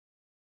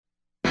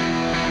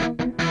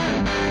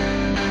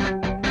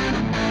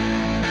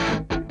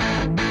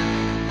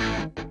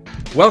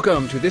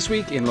Welcome to This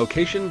Week in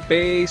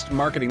Location-Based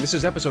Marketing. This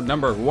is episode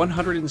number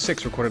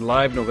 106, recorded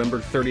live November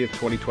 30th,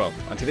 2012.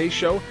 On today's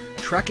show,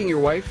 tracking your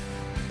wife,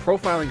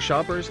 profiling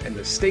shoppers, and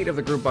the state of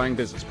the group buying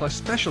business, plus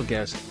special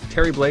guest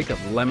Terry Blake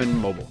of Lemon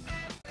Mobile.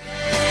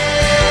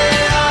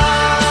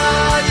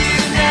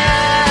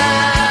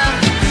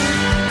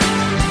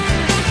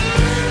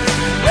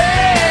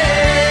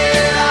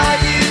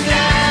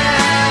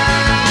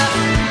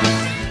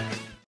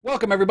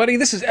 Welcome, everybody.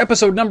 This is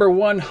episode number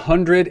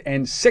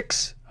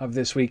 106 of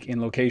This Week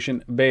in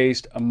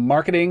Location-Based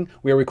Marketing.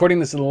 We are recording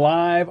this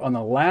live on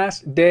the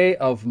last day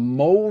of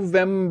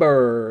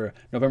Movember,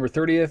 November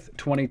 30th,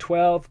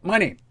 2012. My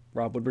name,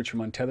 Rob Woodbridge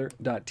from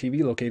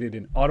Untether.tv, located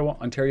in Ottawa,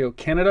 Ontario,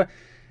 Canada.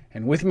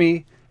 And with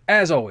me,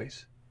 as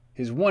always,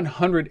 his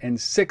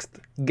 106th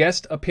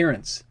guest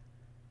appearance,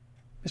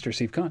 Mr.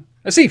 Asif Khan.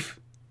 Asif,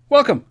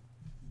 welcome.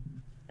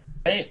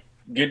 Hey.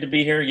 Good to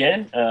be here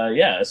again.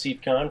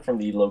 Asif Khan from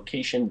the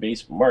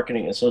Location-Based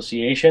Marketing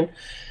Association.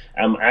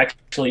 I'm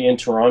actually in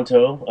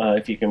Toronto,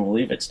 if you can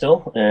believe it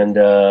still. And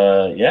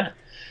there's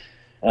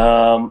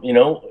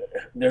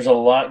a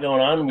lot going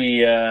on.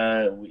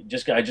 I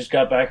just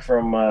got back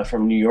from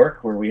New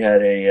York, where we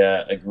had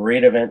a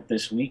great event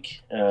this week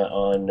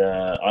on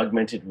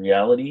augmented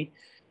reality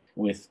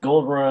with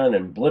Gold Run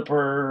and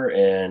Blipper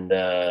and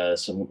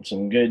some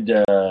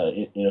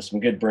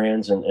good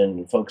brands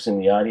and folks in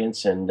the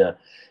audience, and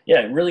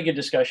really good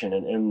discussion.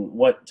 And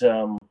what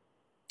I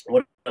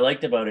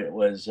liked about it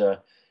was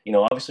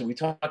obviously we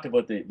talked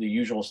about the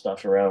usual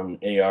stuff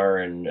around AR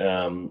and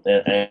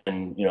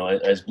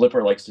as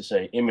Blipper likes to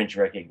say, image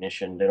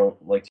recognition. They don't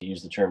like to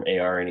use the term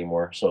AR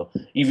anymore, so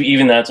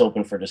even that's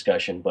open for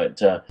discussion.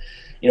 But a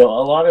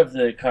lot of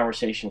the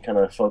conversation kind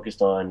of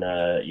focused on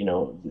the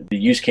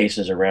use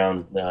cases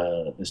around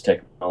this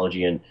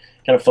technology, and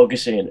kind of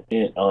focusing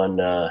it on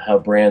how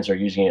brands are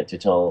using it to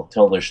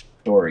tell their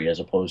story, as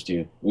opposed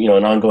to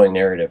an ongoing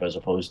narrative, as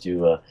opposed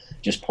to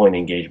just point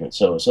engagement.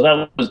 So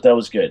that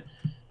was good.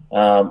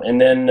 And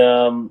then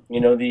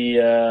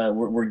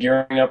we're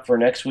gearing up for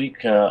next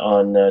week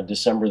on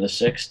December the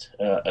 6th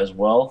as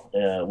well,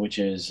 which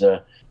is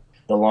the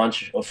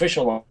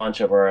official launch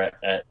of our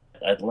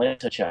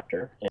Atlanta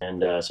chapter,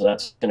 and so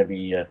that's going to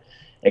be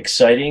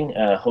exciting.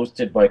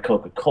 Hosted by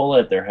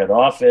Coca-Cola at their head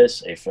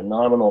office, a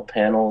phenomenal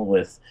panel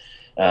with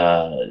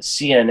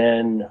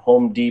CNN,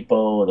 Home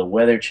Depot, the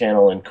Weather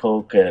Channel, and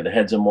Coke, the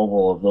heads of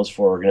mobile of those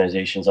four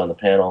organizations on the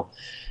panel.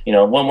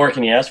 What more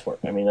can you ask for?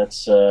 I mean,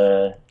 that's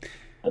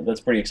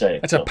pretty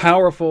exciting. That's a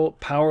powerful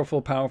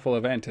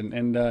event,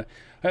 and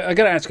I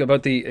got to ask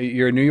about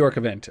your New York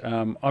event.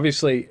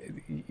 Obviously,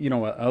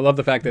 I love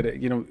the fact that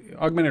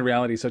augmented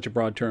reality is such a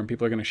broad term.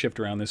 People are going to shift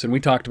around this, and we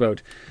talked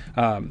about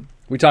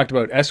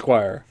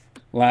Esquire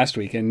last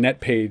week and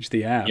NetPage,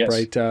 the app, yes.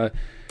 Right?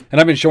 And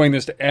I've been showing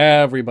this to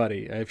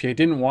everybody. If you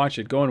didn't watch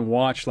it, go and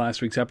watch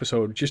last week's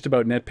episode just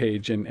about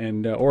NetPage,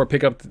 and or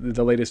pick up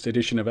the latest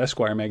edition of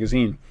Esquire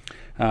magazine.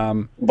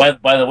 By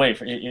the way,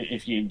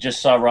 if you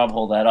just saw Rob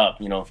hold that up,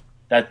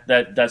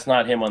 that's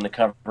not him on the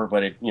cover,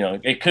 but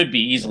it could be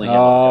easily him.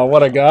 Oh,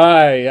 what a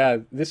guy! Yeah,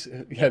 this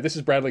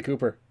is Bradley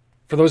Cooper.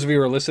 For those of you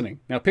who are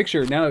listening, now if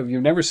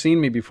you've never seen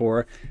me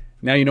before,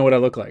 now you know what I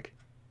look like.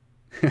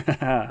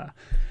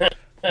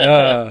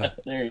 There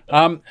you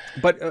go.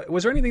 But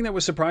was there anything that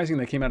was surprising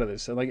that came out of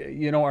this? Like,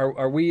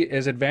 are we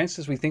as advanced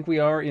as we think we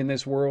are in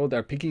this world?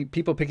 Are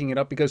people picking it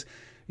up? Because,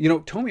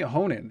 Tomio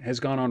Honen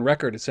has gone on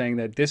record as saying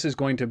that this is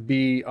going to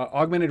be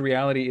augmented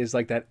reality is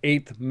like that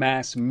eighth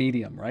mass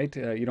medium, right?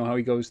 How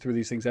he goes through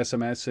these things,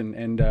 SMS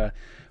and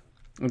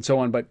so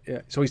on. But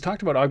so he's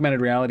talked about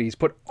augmented reality. He's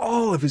put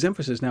all of his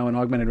emphasis now on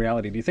augmented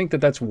reality. Do you think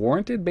that that's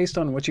warranted based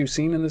on what you've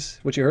seen in this,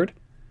 what you heard?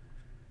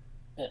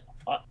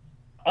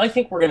 I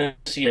think we're going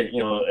to see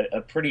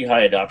a pretty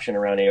high adoption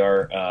around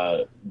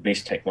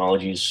AR-based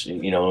technologies,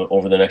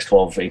 over the next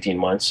 12 to 18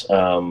 months.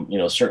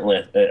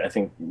 Certainly I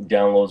think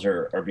downloads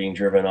are being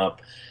driven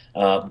up,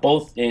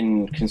 both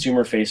in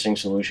consumer-facing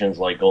solutions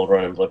like Gold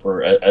Run and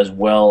Blipper, as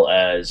well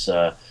as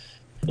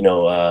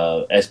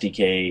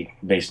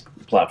SDK-based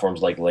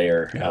platforms like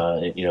Layer,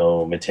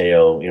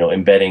 Mateo,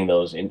 embedding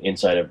those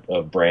inside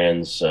of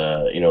brands,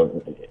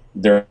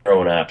 their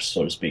own apps,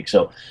 so to speak.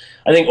 So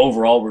I think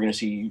overall we're going to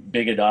see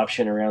big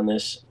adoption around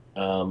this,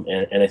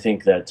 and I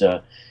think that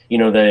the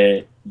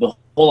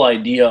whole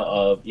idea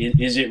of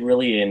is it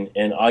really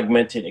an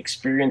augmented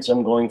experience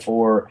I'm going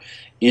for?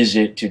 Is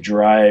it to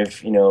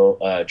drive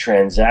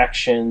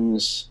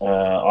transactions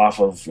off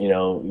of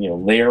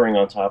layering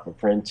on top of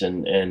print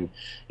and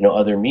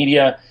other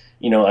media?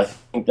 I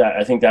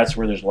think that's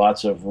where there's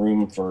lots of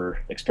room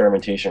for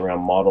experimentation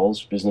around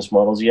business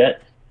models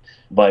yet.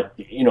 But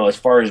as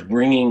far as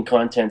bringing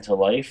content to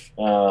life,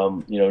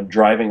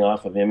 driving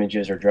off of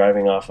images or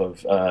driving off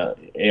of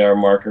AR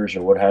markers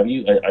or what have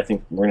you, I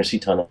think we're going to see a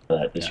ton of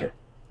that this year.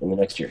 in the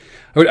next year.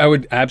 I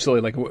would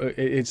absolutely like.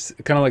 It's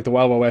kind of like the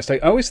Wild Wild West. I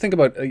always think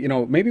about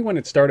maybe when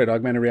it started,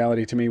 augmented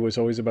reality to me was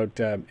always about.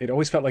 It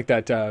always felt like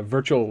that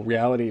virtual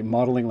reality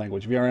modeling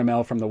language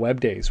 (VRML) from the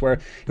web days, where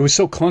it was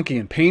so clunky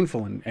and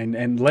painful,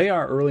 and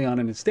LAR early on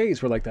in its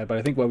days were like that. But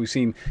I think what we've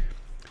seen,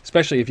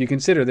 especially if you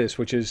consider this,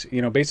 which is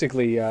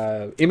basically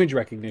image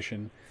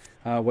recognition,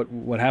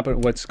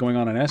 what's going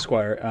on in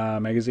Esquire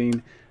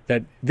magazine,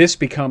 that this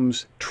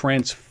becomes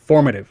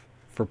transformative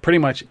for pretty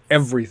much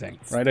everything,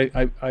 right?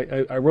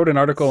 I wrote an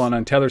article on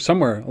Untether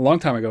somewhere a long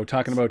time ago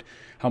talking about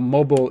how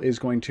mobile is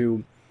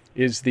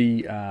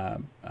the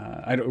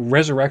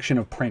resurrection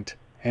of print.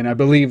 And I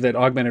believe that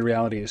augmented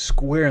reality is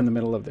square in the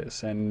middle of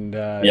this. And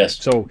yes.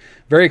 So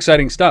very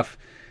exciting stuff.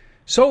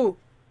 So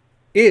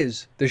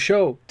is the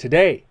show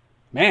today.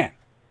 Man,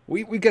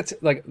 we get to,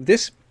 like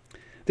this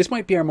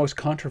might be our most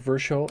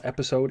controversial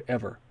episode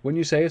ever. Wouldn't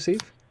you say,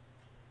 Asif?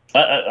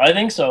 I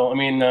think so. I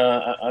mean,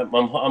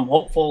 I'm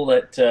hopeful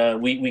that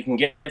we can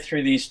get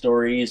through these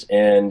stories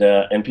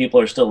and people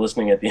are still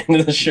listening at the end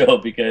of the show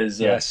because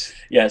yes.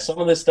 Some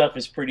of this stuff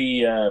is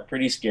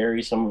pretty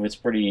scary. Some of it's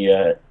pretty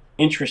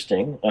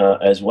interesting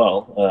as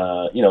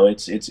well.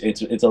 It's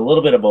a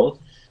little bit of both.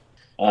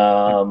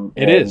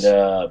 It is.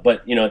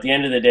 But at the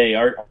end of the day,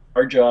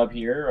 our job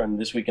here on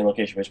This Week in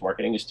Location-Based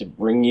Marketing is to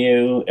bring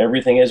you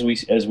everything as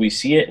we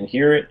see it and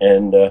hear it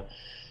and.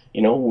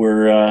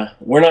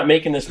 We're not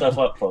making this stuff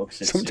up, folks.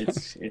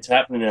 It's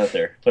happening out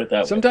there. Put it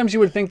that way. Sometimes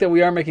you would think that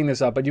we are making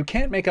this up, but you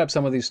can't make up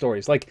some of these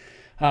stories. Like,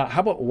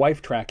 how about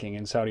wife tracking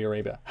in Saudi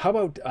Arabia? How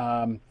about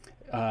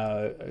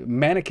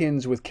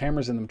mannequins with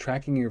cameras in them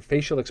tracking your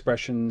facial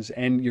expressions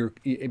and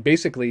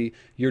basically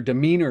your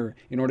demeanor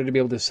in order to be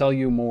able to sell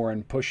you more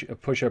and push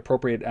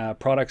appropriate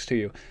products to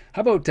you?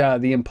 How about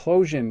the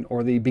implosion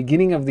or the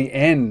beginning of the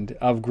end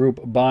of group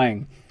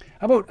buying?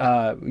 How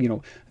about,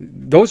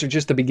 those are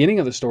just the beginning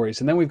of the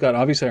stories. And then we've got,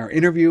 obviously, our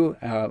interview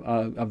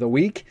of the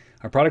week,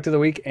 our product of the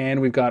week, and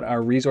we've got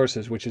our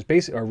resources, which is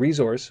our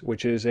resource,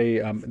 which is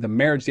the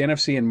marriage, the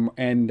NFC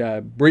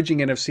and bridging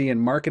NFC and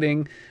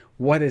marketing,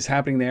 what is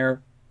happening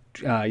there,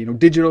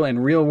 digital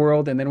and real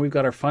world. And then we've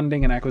got our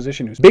funding and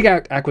acquisition news. Big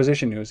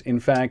acquisition news. In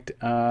fact,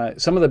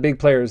 some of the big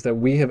players that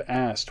we have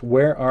asked,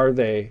 where are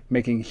they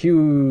making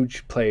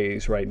huge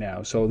plays right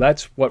now? So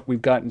that's what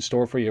we've got in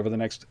store for you over the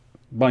next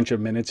bunch of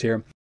minutes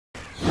here.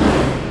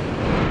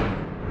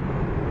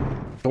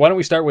 So why don't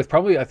we start with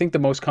probably, I think, the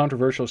most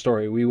controversial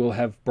story we will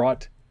have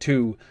brought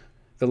to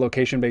the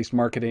location-based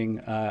marketing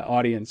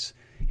audience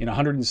in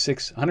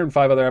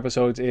 105 other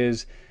episodes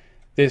is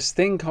this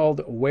thing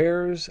called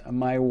Where's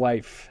My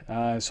Wife?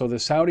 So the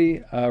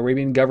Saudi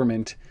Arabian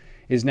government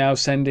is now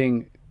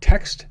sending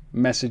text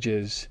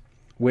messages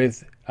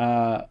with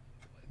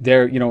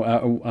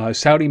their,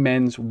 Saudi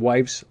men's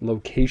wives'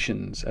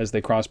 locations as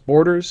they cross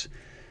borders.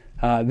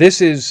 This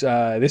is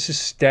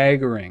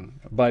staggering,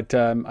 but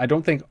I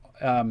don't think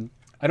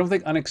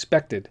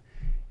unexpected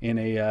in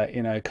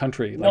a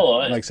country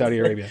like Saudi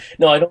Arabia.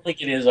 No, I don't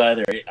think it is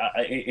either.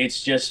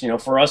 It's just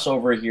for us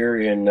over here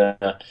in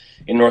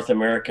North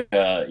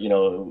America,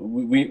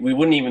 we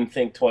wouldn't even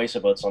think twice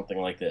about something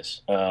like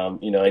this.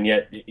 And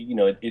yet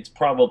it's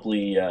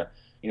probably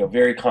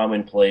very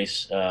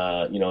commonplace.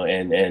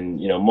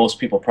 And most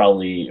people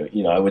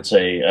probably I would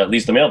say at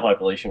least the male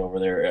population over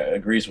there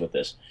agrees with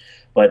this.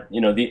 But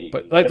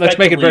let's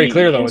make it very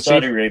clear, though. In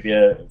Saudi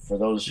Arabia, for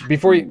those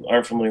who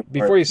aren't familiar,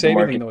 before you say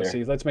anything, though,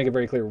 Steve, let's make it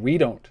very clear: we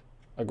don't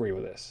agree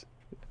with this.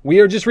 We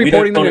are just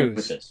reporting the news.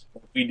 With this.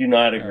 We do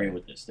not agree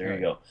with this. There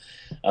you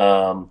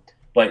go.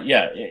 But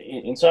yeah,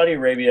 in Saudi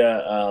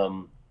Arabia,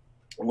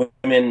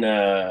 women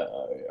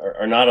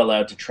are not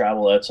allowed to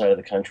travel outside of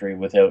the country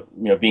without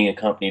being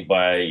accompanied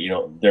by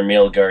their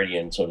male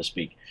guardian, so to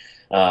speak.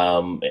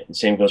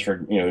 Same goes for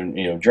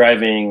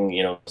driving,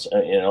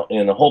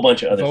 and a whole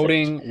bunch of other things.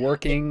 Voting,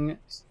 working,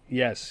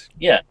 yes,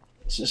 yeah.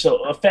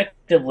 So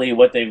effectively,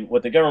 what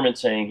the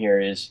government's saying here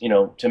is,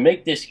 to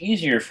make this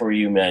easier for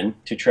you men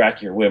to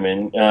track your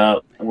women,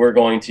 we're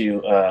going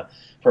to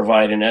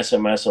provide an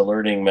SMS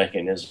alerting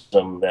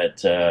mechanism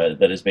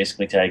that is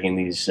basically tagging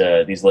these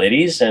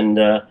ladies and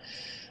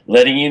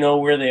letting you know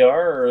where they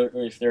are or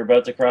if they're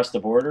about to cross the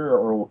border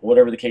or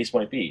whatever the case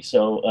might be.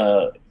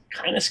 So.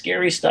 Kind of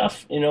scary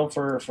stuff,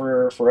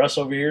 for us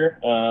over here,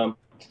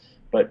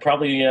 but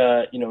probably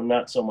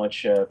not so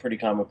much pretty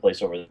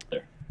commonplace over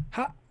there.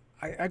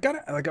 I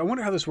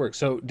wonder how this works.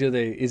 So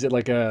is it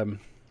like I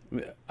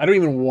don't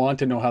even want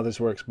to know how this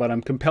works, but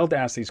I'm compelled to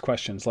ask these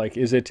questions. Like,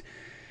 is it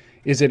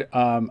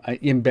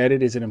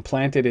embedded? Is it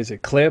implanted? Is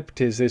it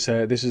clipped? Is this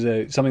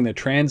something that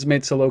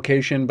transmits a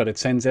location, but it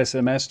sends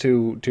SMS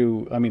to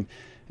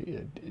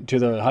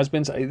the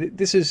husbands?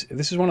 This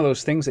is one of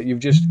those things that you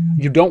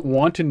don't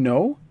want to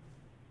know.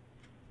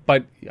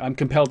 But I'm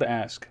compelled to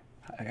ask,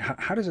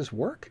 how does this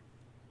work?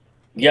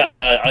 Yeah,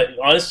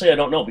 honestly, I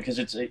don't know because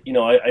it's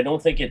I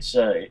don't think it's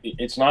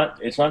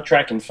not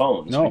tracking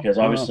phones because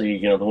obviously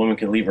the woman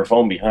could leave her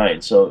phone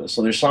behind. So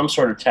there's some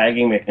sort of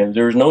tagging mechanism.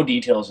 There's no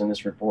details in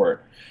this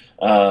report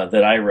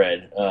that I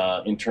read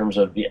in terms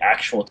of the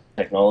actual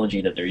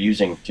technology that they're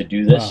using to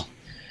do this.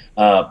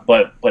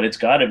 But it's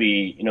got to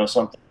be,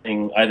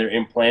 something either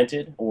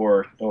implanted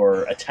or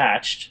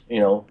attached,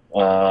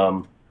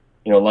 some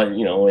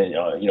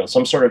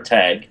sort of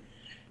tag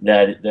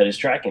that is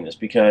tracking this,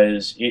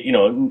 because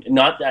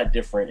not that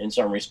different in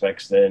some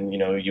respects than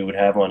you would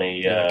have on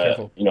a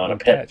Careful. On a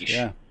Don't pet catch. leash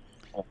Yeah.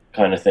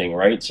 kind of thing,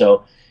 right?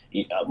 So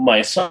my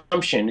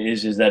assumption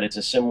is that it's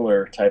a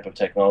similar type of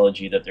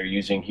technology that they're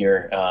using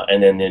here,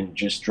 and then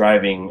just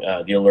driving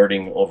the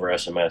alerting over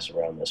SMS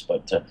around this.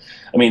 But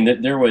I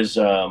mean, there was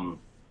an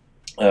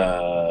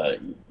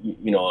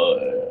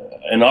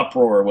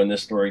uproar when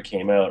this story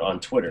came out on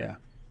Twitter. Yeah.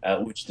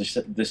 Which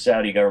the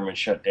Saudi government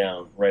shut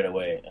down right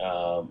away,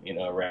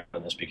 around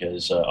this,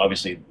 because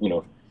obviously,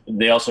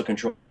 they also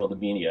control the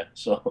media.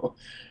 So,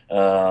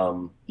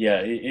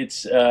 yeah,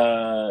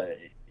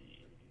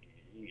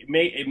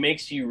 it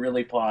makes you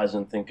really pause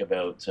and think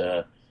about,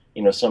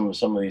 some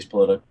of these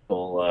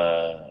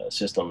political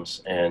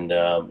systems. And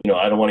I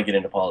don't want to get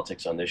into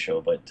politics on this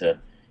show, but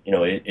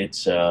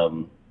it's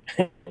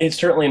it's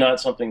certainly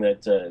not something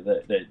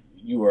that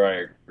you or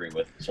I agree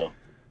with. So.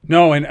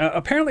 No, and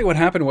apparently what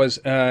happened was,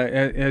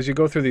 as you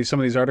go through some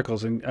of these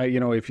articles, and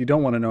if you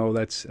don't want to know,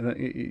 that's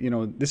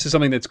this is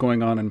something that's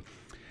going on. And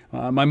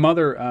my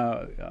mother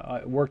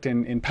worked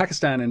in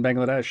Pakistan and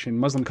Bangladesh, in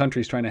Muslim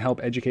countries, trying to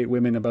help educate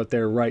women about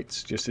their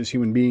rights, just as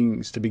human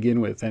beings to begin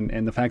with,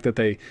 and the fact that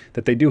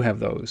they do have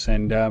those.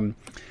 And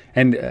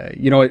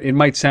it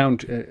might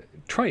sound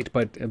trite,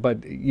 but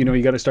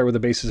you got to start with the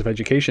basis of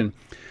education.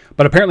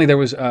 But apparently there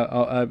was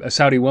a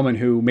Saudi woman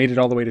who made it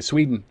all the way to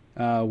Sweden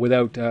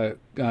without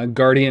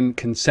guardian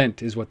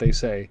consent, is what they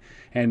say.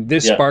 And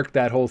this sparked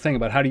that whole thing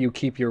about how do you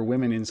keep your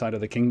women inside of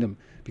the kingdom,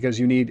 because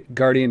you need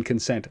guardian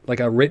consent, like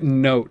a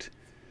written note.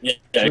 Yeah,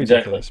 it's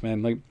ridiculous, exactly,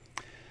 man. Like,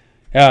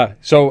 yeah.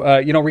 So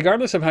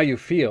regardless of how you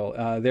feel,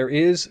 there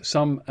is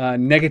some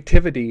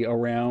negativity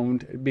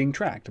around being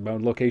tracked,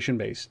 about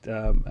location-based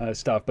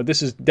stuff. But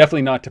this is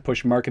definitely not to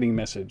push marketing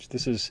message.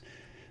 This is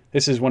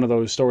one of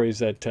those stories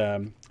that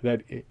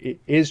it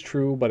is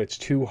true, but it's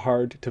too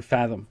hard to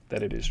fathom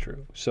that it is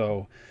true.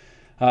 So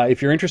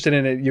if you're interested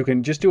in it, you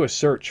can just do a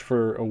search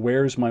for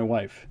 "Where's My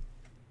Wife,"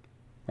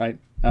 right?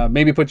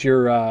 Maybe put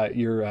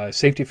your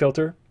safety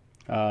filter,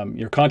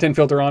 your content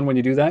filter on when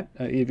you do that,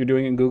 if you're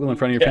doing it in Google in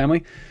front of your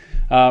family.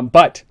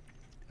 But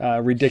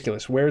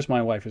ridiculous. "Where's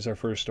My Wife" is our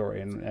first story,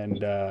 and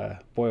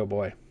boy, oh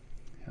boy,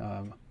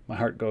 my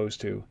heart goes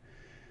to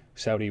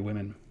Saudi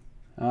women.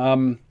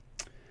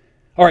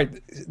 All right,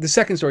 the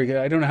second story,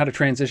 I don't know how to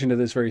transition to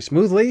this very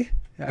smoothly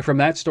from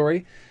that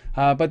story,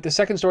 but the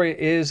second story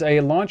is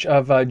a launch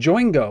of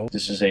Joingo.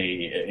 This is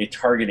a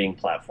targeting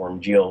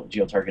platform,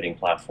 geo-targeting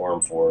platform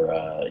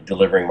for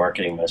delivering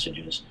marketing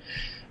messages.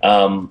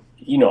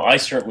 I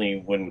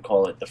certainly wouldn't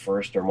call it the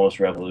first or most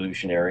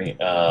revolutionary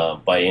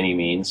by any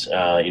means.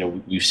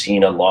 We've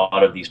seen a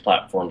lot of these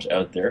platforms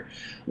out there.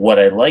 What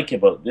I like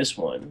about this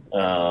one,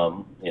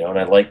 and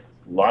I like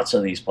lots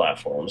of these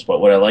platforms,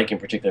 but what I like in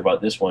particular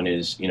about this one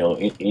is,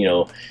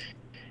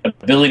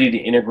 ability to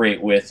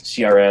integrate with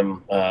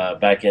CRM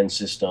back-end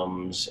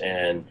systems,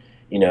 and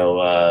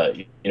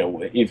if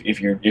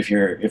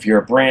you're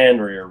a brand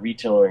or you're a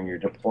retailer and you're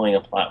deploying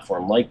a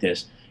platform like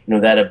this,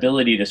 that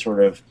ability to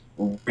sort of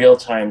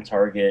real-time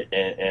target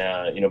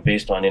and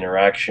based on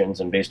interactions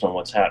and based on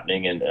what's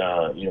happening and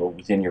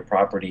within your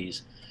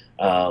properties.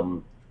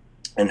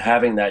 And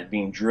having that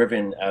being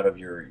driven out of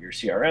your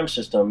CRM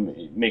system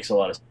makes a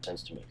lot of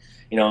sense to me.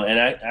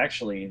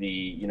 Actually,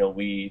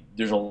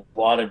 there's a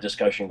lot of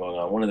discussion going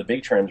on. One of the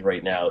big trends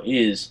right now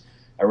is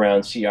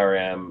around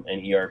CRM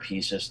and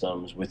ERP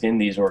systems within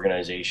these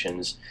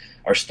organizations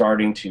are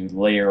starting to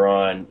layer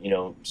on,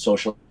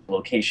 social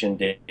location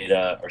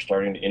data, are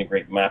starting to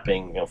integrate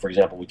mapping. For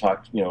example, we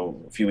talked, a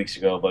few weeks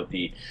ago about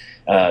the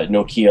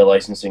Nokia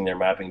licensing their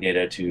mapping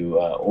data to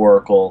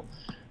Oracle.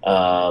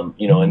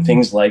 And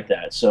things like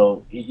that.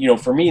 So,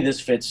 for me,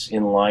 this fits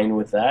in line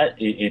with that.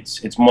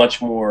 It's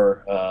much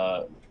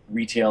more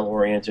retail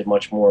oriented,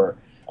 much more,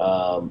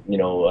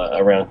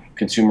 around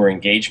consumer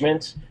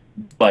engagement.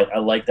 But I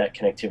like that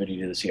connectivity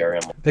to the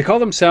CRM. They call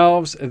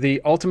themselves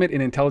the ultimate in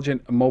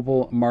intelligent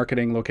mobile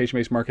marketing,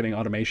 location-based marketing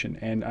automation.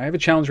 And I have a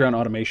challenge around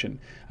automation.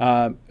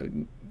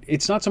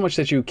 It's not so much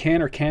that you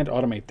can or can't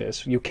automate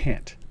this. You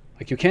can't.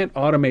 Like, you can't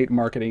automate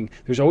marketing.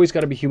 There's always got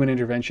to be human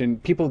intervention.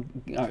 People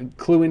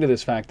clue into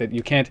this fact that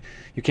you can't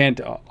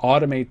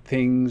automate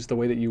things the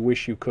way that you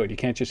wish you could. You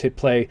can't just hit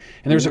play.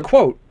 And there's a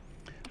quote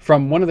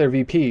from one of their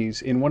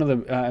VPs in one of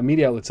the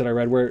media outlets that I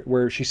read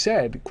where she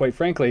said, quite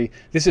frankly,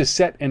 this is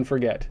set and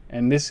forget.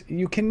 And this,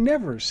 you can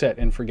never set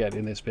and forget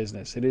in this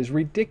business. It is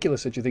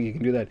ridiculous that you think you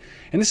can do that.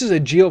 And this is a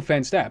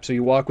geo-fenced app. So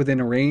you walk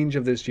within a range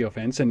of this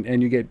geo-fence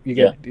and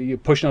you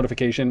push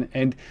notification,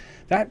 and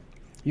that,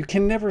 you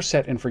can never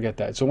set and forget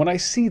that. So when I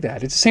see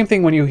that, it's the same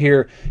thing when you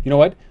hear,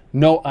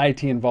 no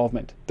IT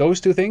involvement. Those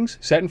two things,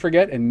 set and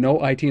forget and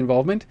no IT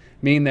involvement,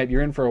 mean that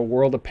you're in for a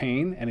world of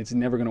pain and it's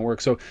never going to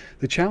work. So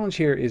the challenge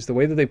here is the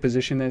way that they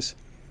position this.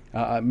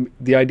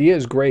 The idea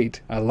is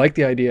great. I like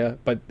the idea,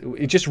 but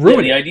it just Yeah,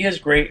 ruined the it. idea is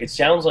great. It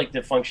sounds like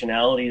the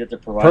functionality that they're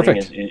providing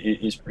Perfect.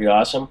 is pretty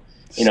awesome.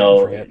 You Set and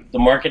know, forget. the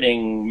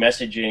marketing,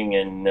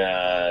 messaging, and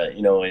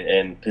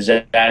and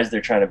pizzazz they're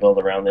trying to build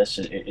around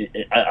this,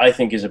 I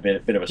think, is a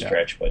bit of a Yeah.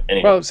 stretch. But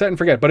anyway, Well, set and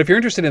forget. But if you're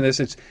interested in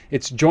this, it's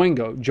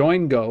JoinGo,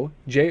 JoinGo,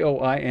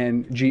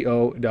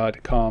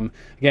 JoinGo.com.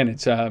 Again,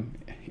 it's a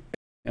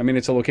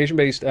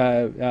location-based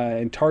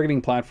and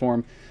targeting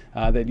platform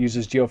that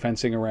uses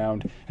geofencing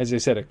around, as I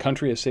said, a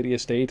country, a city, a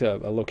state, a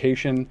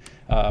location,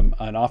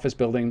 an office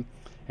building,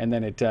 and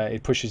then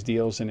it pushes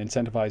deals and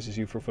incentivizes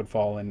you for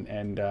footfall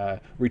and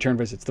return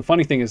visits. The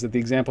funny thing is that the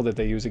example that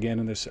they use again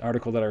in this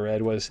article that I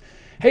read was,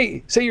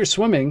 hey, say you're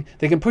swimming,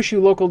 they can push you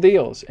local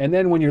deals, and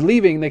then when you're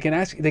leaving, they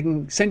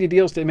can send you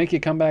deals to make you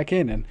come back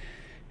in,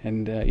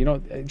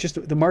 and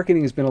just the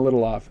marketing has been a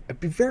little off.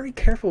 Be very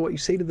careful what you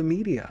say to the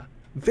media.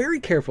 Very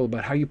careful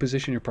about how you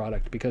position your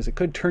product, because it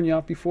could turn you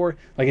off before,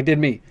 like it did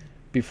me,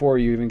 before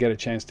you even get a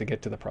chance to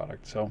get to the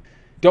product. So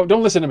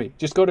don't listen to me.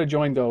 Just go to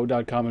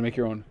joingo.com and make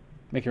your own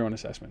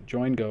assessment.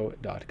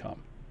 Joingo.com.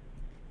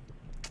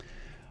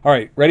 All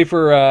right, ready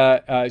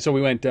for so we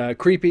went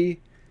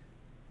creepy,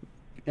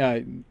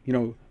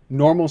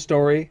 normal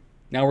story.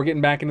 Now we're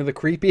getting back into the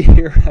creepy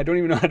here. I don't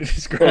even know how to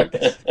describe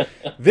this.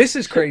 This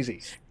is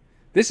crazy.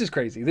 This is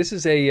crazy. This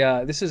is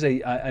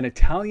an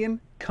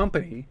Italian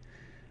company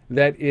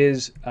that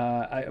is,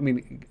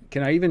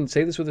 can I even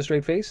say this with a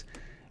straight face?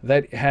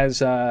 That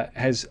has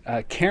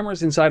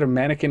cameras inside of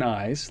mannequin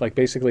eyes, like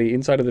basically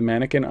inside of the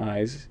mannequin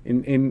eyes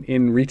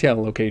in retail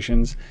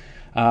locations,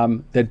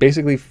 that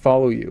basically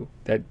follow you,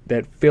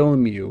 that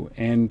film you,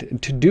 and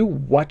to do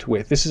what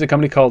with? This is a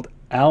company called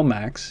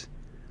Almax,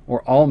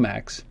 or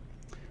Allmax,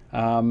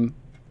 and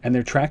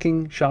they're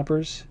tracking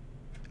shoppers,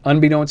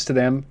 unbeknownst to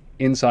them,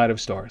 inside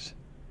of stores.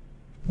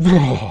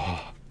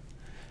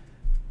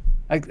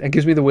 That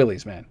gives me the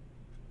willies, man.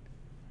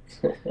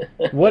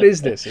 What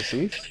is this,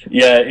 Asif?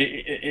 Yeah,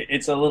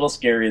 it's a little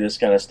scary, this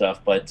kind of stuff,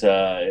 but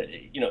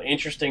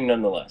interesting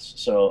nonetheless.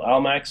 So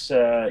Almax,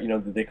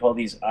 they call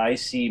these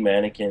IC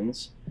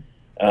mannequins,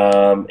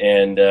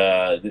 and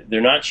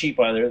they're not cheap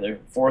either. They're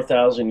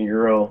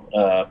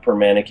 €4,000 per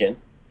mannequin.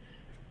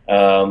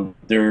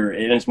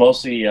 It's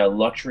mostly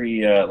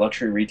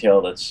luxury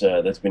retail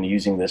that's been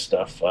using this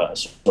stuff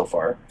so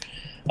far.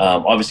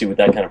 Obviously, with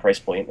that kind of price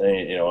point,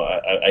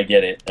 I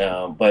get it.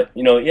 But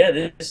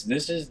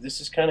this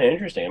is kind of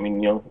interesting. I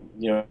mean,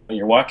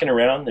 you're walking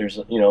around. There's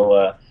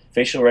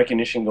facial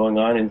recognition going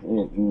on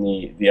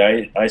in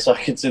the eye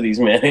sockets of these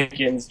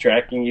mannequins,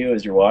 tracking you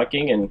as you're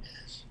walking, and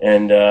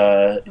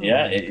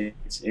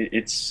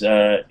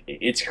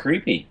it's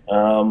creepy.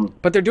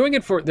 But they're doing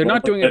it for. They're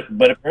not doing it.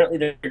 But apparently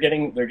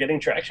they're getting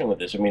traction with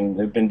this. I mean,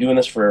 they've been doing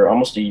this for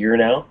almost a year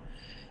now.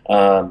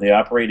 They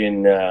operate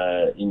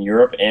in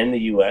Europe and the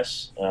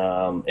U.S.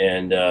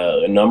 And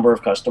a number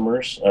of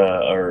customers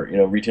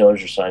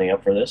retailers are signing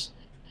up for this,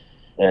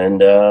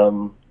 and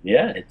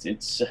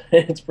it's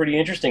it's pretty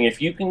interesting. If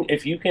you can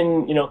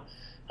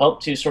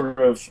help to sort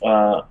of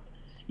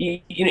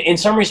in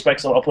some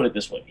respects, I'll put it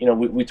this way.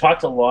 We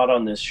talked a lot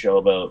on this show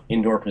about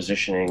indoor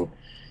positioning,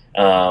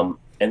 and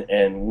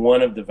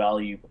one of the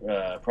value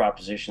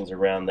propositions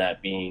around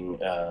that being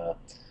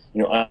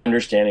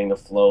understanding the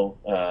flow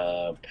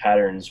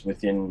patterns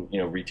within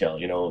retail.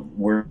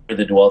 Where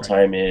the dwell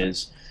time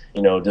is.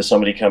 Does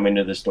somebody come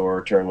into the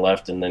store, turn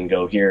left, and then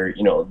go here?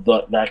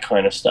 That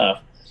kind of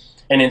stuff.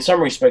 And in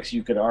some respects,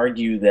 you could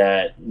argue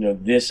that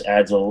this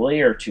adds a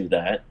layer to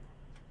that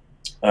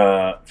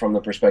from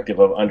the perspective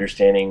of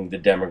understanding the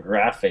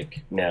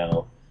demographic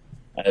now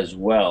as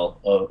well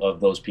of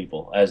those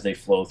people as they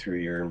flow through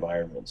your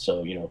environment.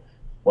 So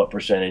what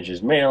percentage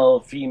is male,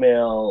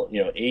 female,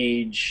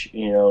 age,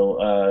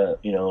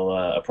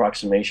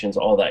 approximations,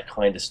 all that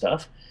kind of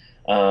stuff.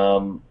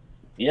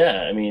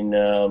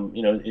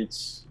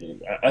 It's.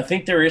 I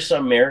think there is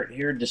some merit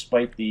here,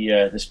 despite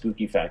the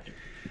spooky factor.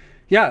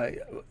 Yeah,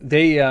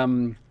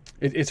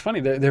 it's funny.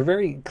 They're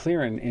very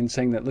clear in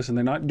saying that, listen,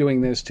 they're not doing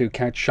this to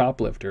catch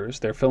shoplifters.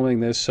 They're filming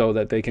this so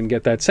that they can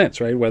get that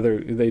sense, right? Whether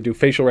they do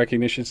facial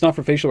recognition, it's not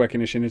for facial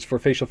recognition. It's for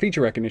facial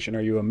feature recognition.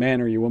 Are you a man?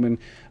 Are you a woman?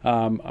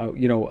 Are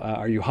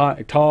you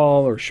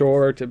tall or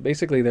short?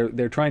 Basically,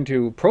 they're trying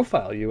to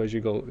profile you as you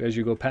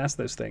go past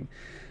this thing.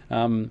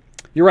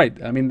 You're right.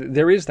 I mean,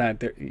 there is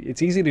that.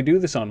 It's easy to do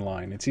this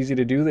online. It's easy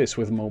to do this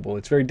with mobile.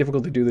 It's very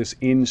difficult to do this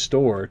in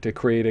store to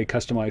create a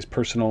customized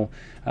personal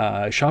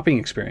shopping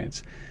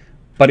experience.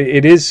 But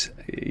it is,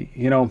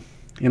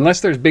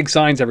 unless there's big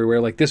signs everywhere,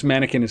 like this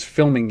mannequin is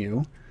filming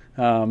you,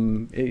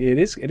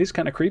 it is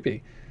kind of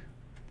creepy.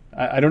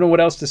 I don't know what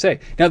else to say.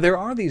 Now there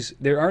are these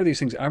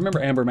things. I remember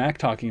Amber Mack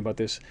talking about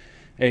this.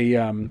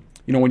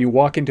 When you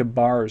walk into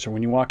bars or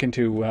when you walk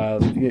into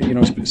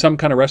some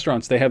kind of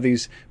restaurants, they have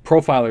these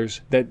profilers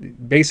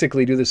that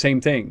basically do the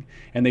same thing,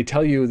 and they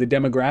tell you the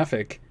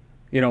demographic.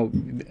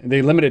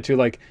 They limit it to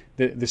like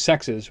the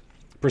sexes.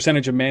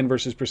 Percentage of men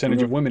versus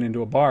percentage of women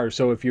into a bar.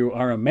 So if you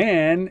are a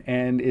man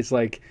and it's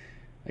like,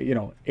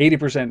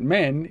 80%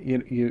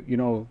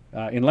 men,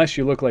 unless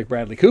you look like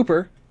Bradley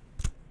Cooper,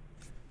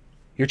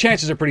 your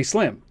chances are pretty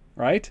slim,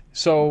 right?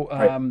 So,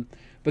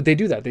 but they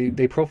do that.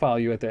 They profile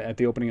you at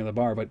the opening of the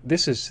bar. But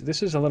this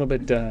is a little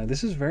bit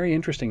this is very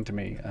interesting to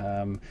me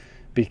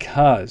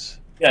because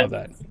of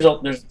that.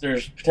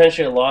 There's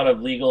potentially a lot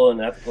of legal and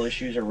ethical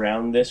issues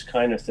around this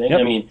kind of thing. Yep.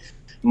 I mean,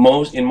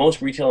 in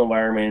most retail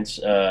environments,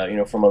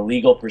 from a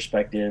legal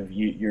perspective,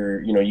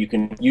 you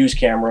can use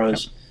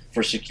cameras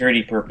for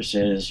security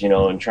purposes,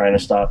 and trying to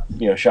stop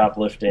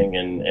shoplifting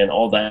and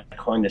all that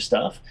kind of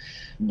stuff.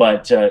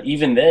 But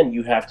even then,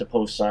 you have to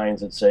post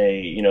signs that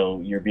say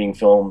you're being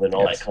filmed and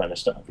all that kind of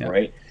stuff,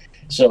 right?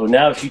 So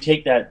now, if you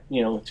take that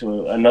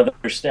to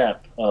another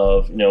step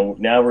of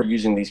now we're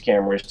using these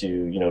cameras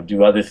to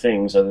do other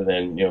things other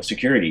than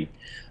security,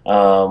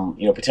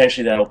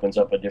 potentially that opens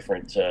up a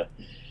different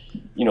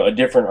a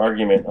different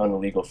argument on the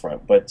legal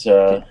front. But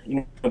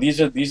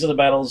these are the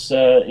battles,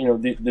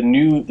 the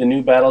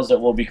new battles that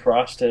will be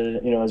crossed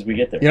as we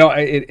get there.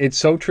 It's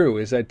so true.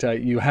 Is that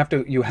you have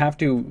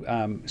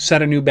to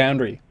set a new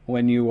boundary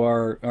when you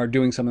are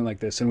doing something like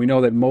this, and we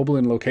know that mobile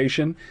and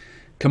location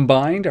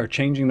combined are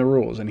changing the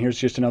rules. And here's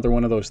just another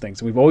one of those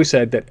things. We've always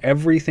said that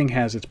everything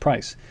has its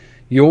price.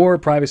 Your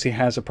privacy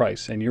has a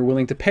price, and you're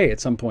willing to pay at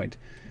some point,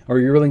 or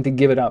you're willing to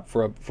give it up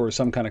for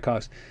some kind of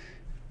cost.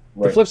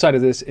 Right. The flip side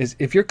of this is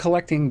if you're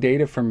collecting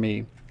data from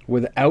me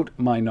without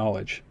my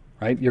knowledge,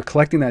 right? You're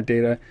collecting that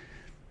data.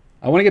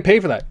 I want to get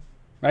paid for that,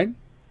 right?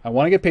 I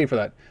want to get paid for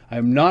that.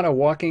 I'm not a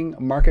walking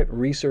market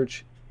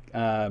research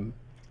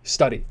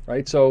study,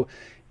 right? So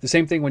the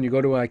same thing when you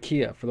go to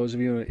IKEA. For those of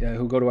you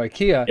who go to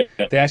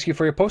IKEA, they ask you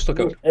for your postal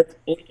code.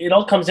 It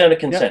all comes down to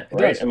consent,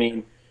 right? Does. I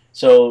mean,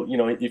 so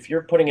if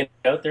you're putting it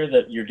out there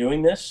that you're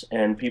doing this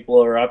and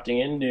people are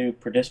opting in to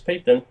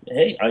participate, then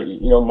hey,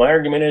 my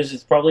argument is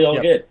it's probably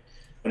all good.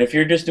 But if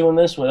you're just doing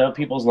this without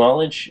people's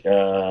knowledge,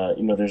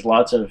 there's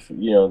lots of,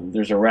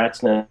 there's a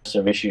rat's nest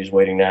of issues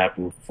waiting to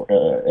happen,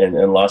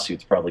 and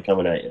lawsuits probably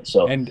coming at you.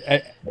 So, as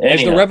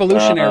the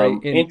revolutionary,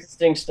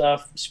 interesting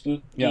stuff,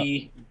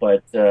 spooky,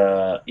 but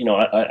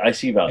I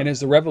see value. And as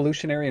the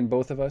revolutionary in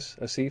both of us,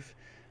 Asif,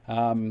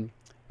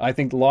 I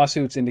think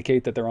lawsuits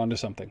indicate that they're onto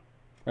something.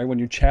 Right, when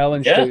you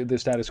challenge the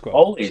status quo.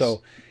 Always.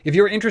 So if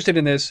you're interested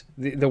in this,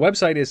 the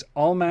website is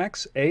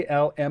almax,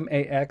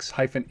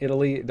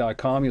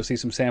 almax-italy.com. You'll see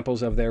some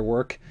samples of their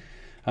work.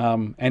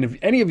 And if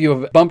any of you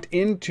have bumped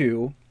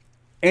into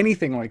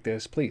anything like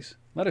this, please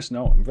let us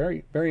know. I'm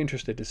very, very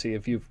interested to see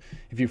if you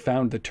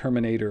found the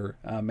Terminator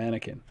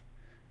mannequin.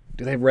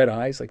 Do they have red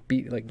eyes, like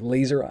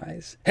laser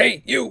eyes?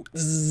 Hey, you!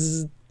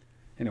 Zzz.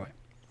 Anyway.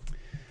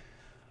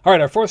 All right,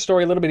 our fourth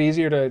story, a little bit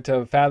easier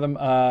to fathom.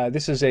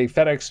 This is a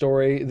FedEx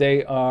story.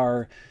 They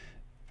are,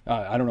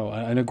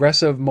 an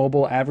aggressive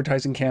mobile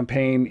advertising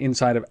campaign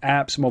inside of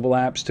mobile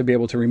apps, to be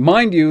able to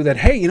remind you that,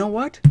 hey, you know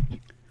what?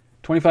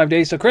 25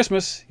 days to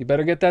Christmas. You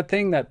better get that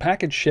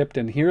package shipped,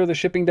 and here are the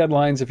shipping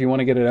deadlines if you want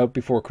to get it out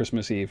before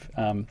Christmas Eve.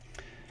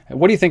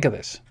 What do you think of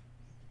this?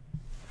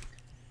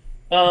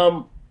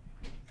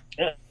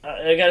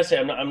 I gotta say,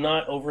 I'm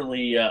not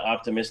overly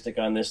optimistic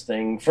on this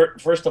thing.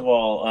 First of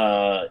all,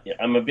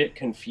 I'm a bit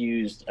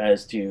confused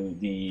as to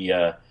the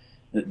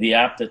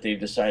app that they've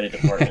decided to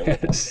partner with.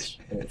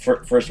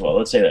 First of all,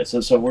 let's say that.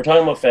 So we're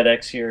talking about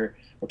FedEx here.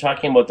 We're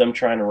talking about them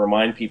trying to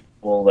remind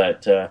people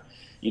that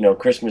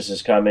Christmas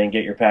is coming.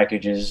 Get your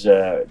packages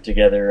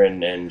together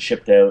and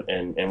shipped out,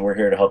 and we're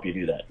here to help you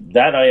do that.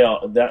 That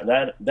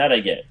I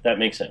get. That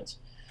makes sense.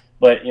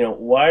 But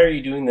why are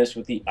you doing this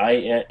with the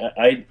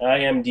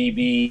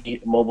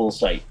IMDb mobile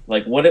site?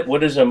 Like,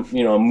 what does a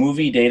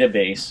movie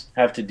database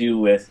have to do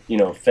with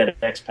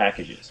FedEx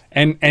packages?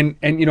 And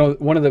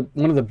one of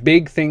the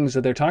big things that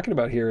they're talking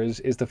about here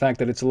is the fact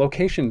that it's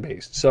location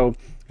based. So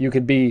you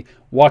could be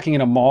walking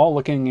in a mall,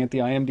 looking at the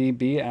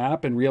IMDb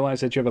app, and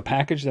realize that you have a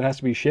package that has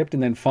to be shipped,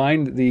 and then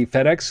find the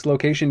FedEx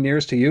location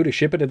nearest to you to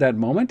ship it at that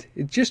moment.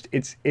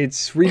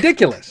 It's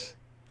ridiculous.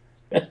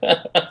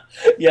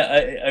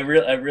 Yeah, I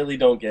really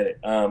don't get it.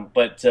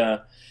 But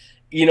I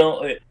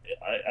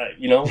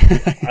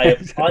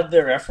applaud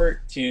their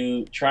effort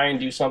to try and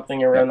do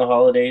something around the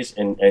holidays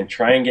and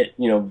try and get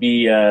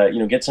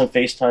get some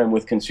FaceTime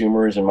with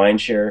consumers and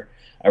mindshare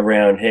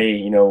around.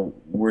 Hey,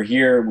 we're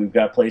here. We've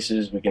got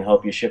places we can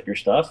help you ship your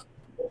stuff.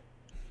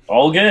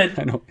 All good.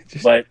 I know.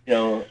 But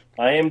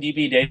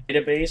IMDb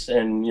database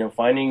and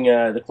finding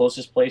the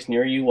closest place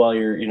near you while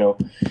you're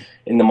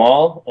in the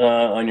mall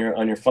on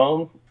your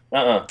phone.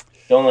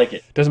 Don't like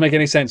it. Doesn't make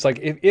any sense. Like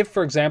if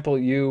for example,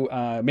 you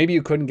maybe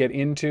you couldn't get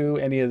into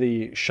any of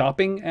the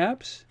shopping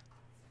apps,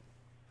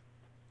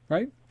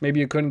 right?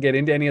 Maybe you couldn't get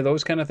into any of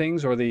those kind of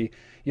things, or the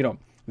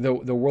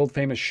world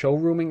famous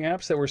showrooming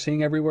apps that we're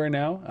seeing everywhere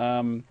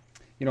now.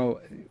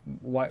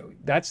 Why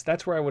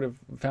that's where I would have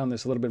found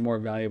this a little bit more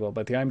valuable.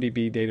 But the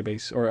IMDb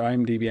database or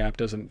IMDb app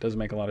doesn't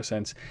make a lot of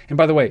sense. And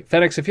by the way,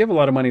 FedEx, if you have a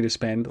lot of money to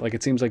spend, like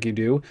it seems like you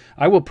do,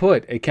 I will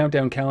put a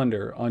countdown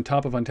calendar on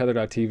top of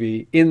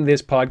Untether.tv in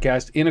this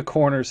podcast in a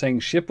corner saying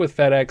ship with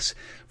FedEx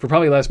for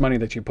probably less money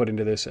that you put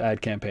into this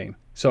ad campaign.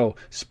 So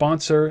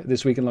sponsor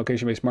This Week in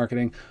Location-Based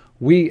Marketing.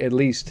 We at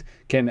least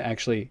can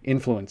actually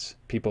influence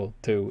people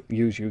to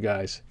use you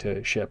guys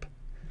to ship.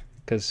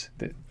 because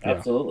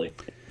absolutely,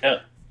 yeah.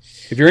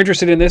 If you're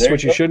interested in this, There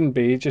which you you go. shouldn't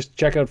be, just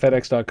check out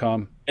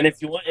FedEx.com. And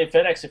if you want, in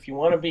FedEx, if you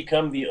want to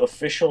become the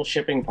official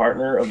shipping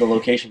partner of the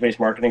Location-Based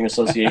Marketing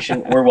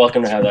Association, we're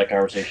welcome to have that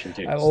conversation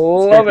too. I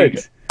So there love you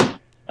it.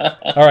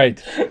 All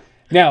right.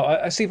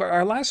 Now, Steve,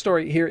 our last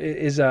story here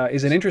is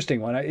an interesting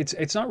one.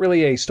 It's not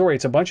really a story.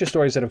 It's a bunch of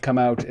stories that have come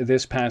out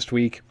this past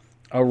week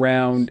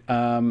around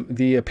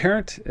the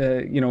apparent,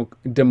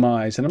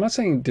 demise, and I'm not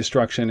saying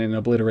destruction and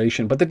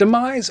obliteration, but the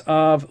demise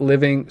of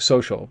Living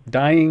Social.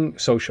 Dying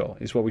Social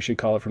is what we should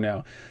call it from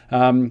now.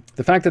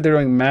 The fact that they're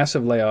doing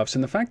massive layoffs,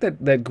 and the fact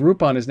that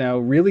Groupon is now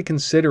really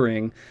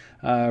considering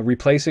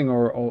replacing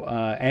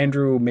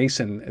Andrew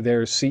Mason,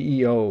 their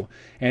CEO.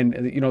 And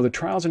the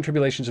trials and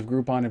tribulations of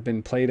Groupon have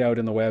been played out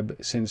in the web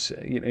since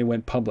it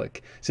went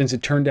public, since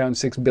it turned down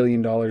 $6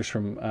 billion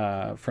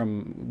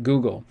from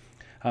Google.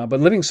 But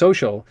Living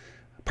Social,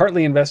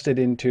 partly invested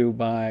into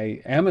by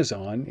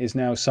Amazon, is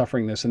now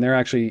suffering this, and they're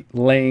actually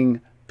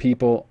laying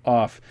people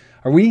off.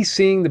 Are we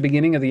seeing the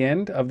beginning of the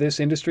end of this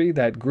industry,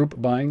 that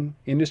group buying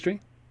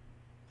industry?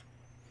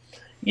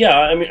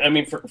 Yeah,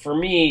 for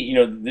me,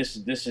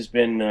 this has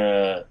been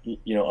a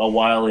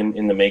while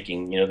in the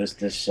making. We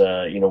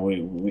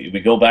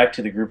go back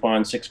to the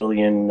Groupon 6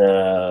 billion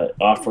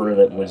offer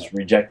that was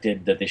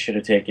rejected, that they should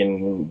have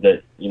taken.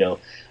 That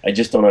I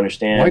just don't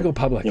understand. Why go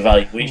public? The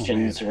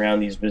valuations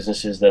around these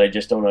businesses that I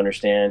just don't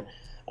understand.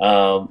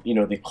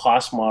 The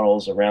cost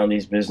models around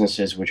these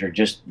businesses, which are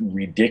just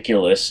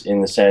ridiculous in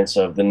the sense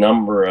of the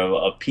number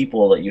of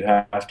people that you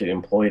have to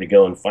employ to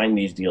go and find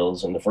these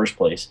deals in the first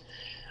place.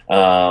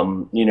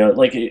 And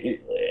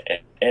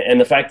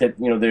the fact that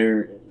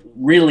they're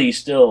really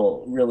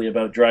still really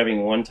about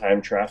driving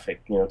one-time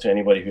traffic, to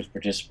anybody who's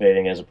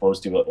participating, as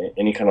opposed to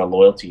any kind of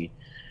loyalty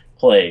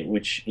play,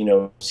 which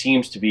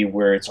seems to be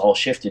where it's all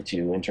shifted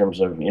to in terms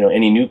of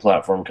any new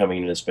platform coming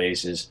into the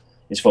space is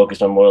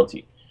focused on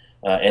loyalty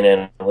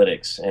and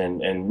analytics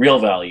and real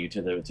value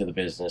to the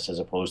business, as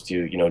opposed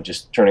to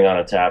just turning on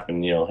a tap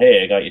and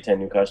hey, I got you 10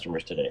 new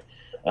customers today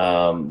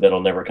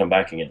that'll never come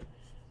back again.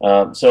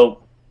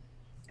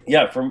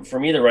 Yeah, for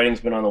me, the writing's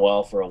been on the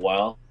wall for a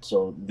while.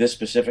 So this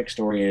specific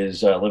story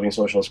is Living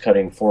Social is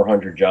cutting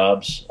 400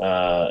 jobs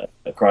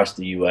across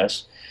the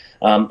U.S.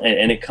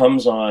 And it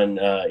comes on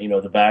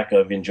the back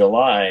of, in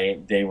July,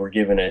 they were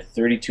given a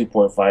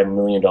 $32.5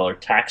 million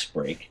tax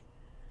break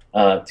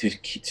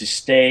to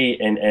stay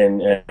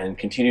and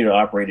continue to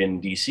operate in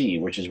D.C.,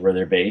 which is where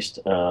they're based,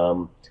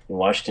 in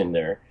Washington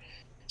there.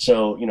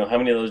 So, how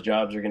many of those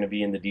jobs are going to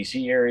be in the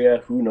DC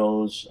area? Who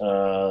knows?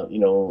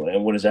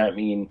 And what does that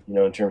mean,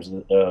 in terms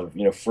of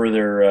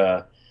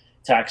further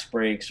tax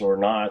breaks or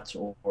not,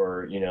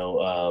 or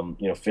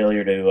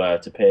failure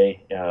to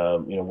pay,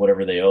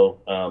 whatever they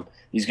owe.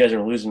 These guys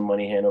are losing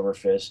money hand over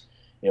fist.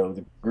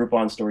 The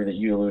Groupon story that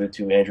you alluded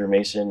to, Andrew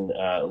Mason,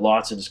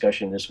 lots of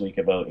discussion this week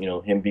about,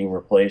 him being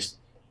replaced.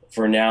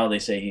 For now, they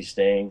say he's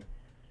staying.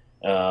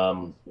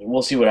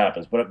 We'll see what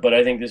happens. But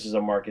I think this is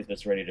a market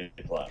that's ready to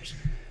collapse.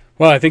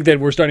 Well, I think that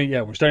we're starting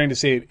to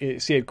see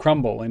it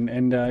crumble,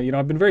 and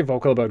I've been very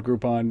vocal about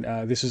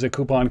Groupon. This is a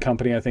coupon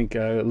company. I think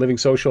Living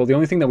Social. The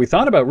only thing that we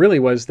thought about really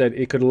was that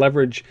it could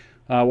leverage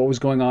what was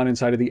going on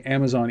inside of the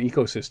Amazon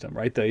ecosystem,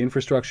 right? The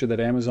infrastructure that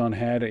Amazon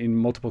had in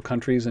multiple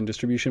countries and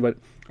distribution, but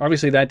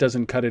obviously that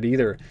doesn't cut it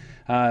either.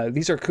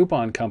 These are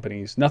coupon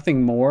companies,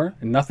 nothing more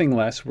and nothing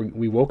less.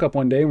 We woke up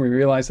one day and we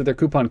realized that they're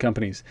coupon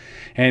companies.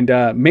 And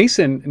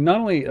Mason, not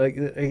only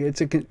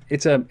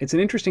it's an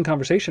interesting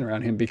conversation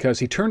around him, because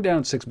he turned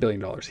down $6 billion.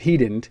 He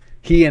didn't.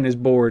 He and his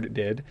board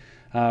did,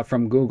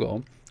 from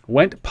Google.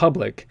 Went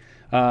public.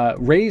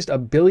 Raised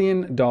 $1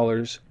 billion,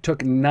 took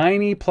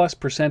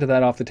 90+% of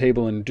that off the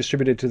table and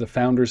distributed to the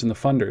founders and the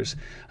funders.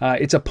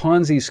 It's a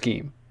Ponzi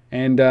scheme,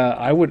 and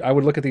I would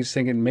look at these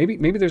thinking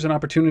maybe there's an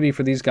opportunity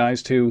for these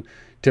guys to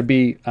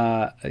be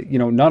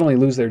not only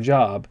lose their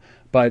job,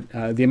 but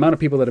the amount of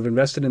people that have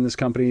invested in this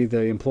company,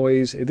 the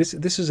employees. This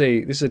is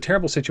a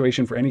terrible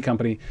situation for any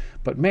company.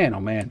 But man,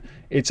 oh man,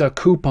 it's a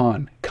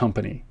coupon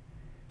company.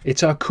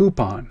 It's a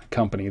coupon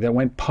company that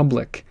went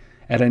public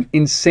at an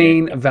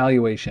insane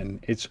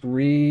valuation. It's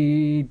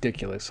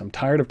ridiculous. I'm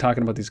tired of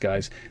talking about these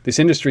guys. This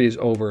industry is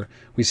over.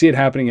 We see it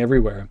happening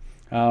everywhere.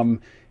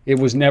 It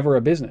was never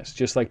a business,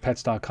 just like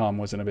Pets.com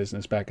wasn't a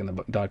business back in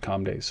the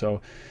 .com days. So,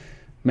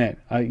 man,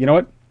 you know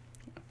what?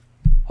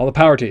 All the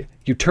power to you.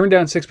 You turn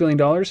down $6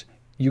 billion,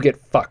 you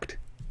get fucked.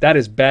 That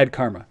is bad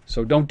karma.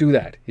 So don't do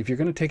that. If you're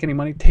going to take any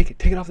money,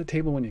 take it off the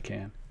table when you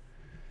can.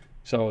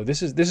 So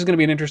this is going to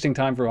be an interesting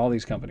time for all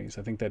these companies.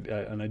 I think that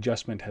an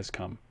adjustment has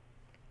come.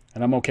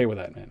 And I'm okay with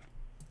that, man.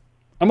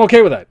 I'm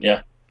okay with that.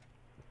 Yeah.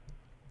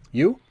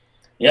 You?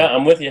 Yeah,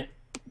 I'm with you.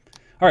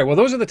 All right. Well,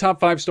 those are the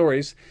top 5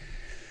 stories.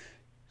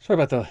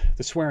 Sorry about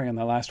the swearing on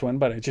the last one,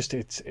 but it's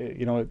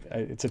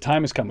a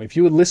time has come. If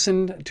you had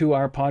listened to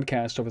our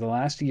podcast over the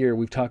last year,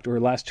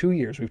 last 2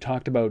 years, we've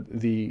talked about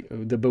the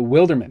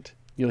bewilderment.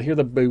 You'll hear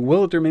the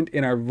bewilderment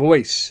in our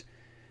voice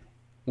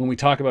when we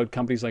talk about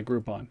companies like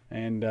Groupon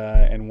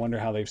and wonder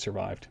how they've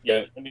survived.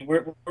 Yeah, I mean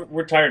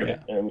we're tired of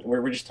it.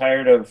 We're just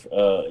tired of.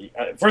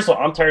 First of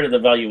all, I'm tired of the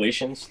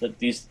valuations that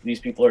these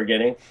people are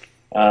getting.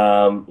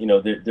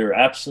 They're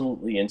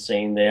absolutely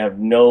insane. They have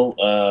no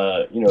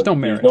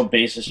there's no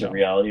basis of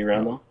reality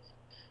around them.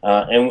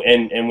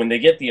 And when they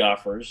get the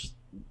offers,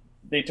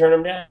 they turn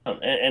them down,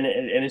 and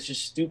it's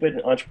just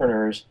stupid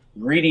entrepreneurs,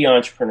 greedy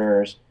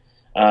entrepreneurs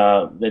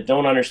that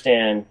don't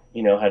understand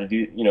how to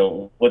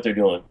do what they're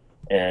doing.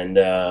 And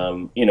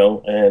I'll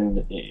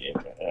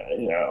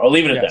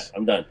leave it at that.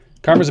 I'm done.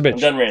 Karma's a bitch. I'm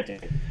done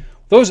ranting.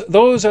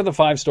 Those are the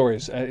 5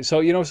 stories.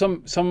 So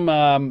some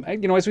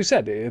as we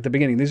said at the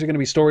beginning, these are going to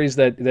be stories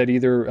that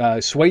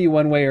either sway you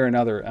one way or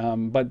another.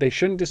 But they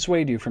shouldn't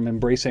dissuade you from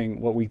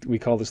embracing what we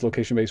call this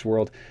location-based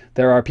world.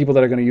 There are people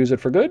that are going to use it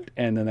for good,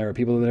 and then there are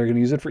people that are going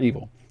to use it for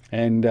evil.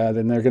 And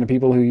then there are going to be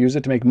people who use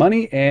it to make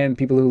money, and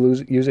people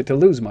who use it to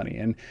lose money.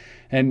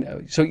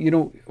 And so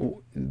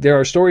there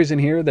are stories in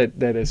here that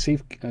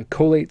Asif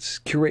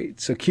collates,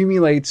 curates,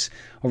 accumulates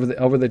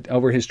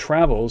over his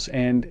travels,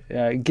 and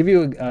give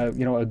you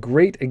a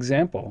great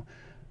examples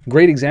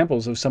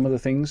of some of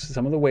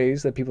the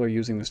ways that people are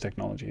using this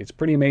technology. It's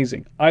pretty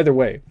amazing. Either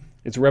way,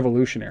 it's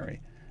revolutionary.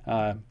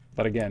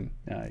 But again,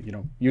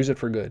 use it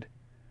for good.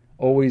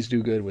 Always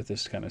do good with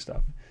this kind of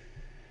stuff.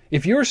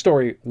 If your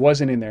story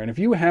wasn't in there, and if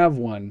you have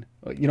one,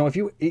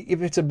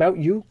 if it's about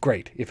you,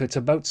 great. If it's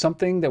about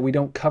something that we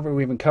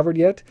haven't covered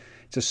yet,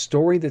 it's a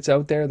story that's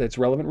out there that's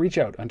relevant, reach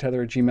out on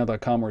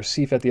tether@gmail.com or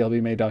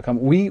asif@thelbma.com.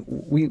 We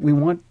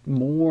want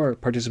more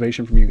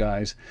participation from you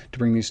guys to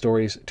bring these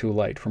stories to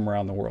light from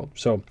around the world.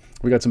 So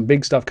we got some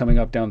big stuff coming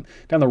up down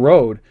the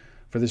road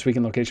for This Week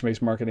in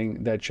Location-Based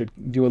Marketing that should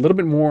do a little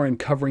bit more in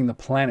covering the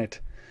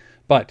planet.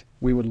 But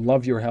we would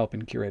love your help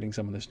in curating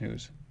some of this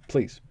news.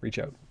 Please reach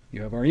out.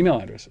 You have our email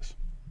addresses.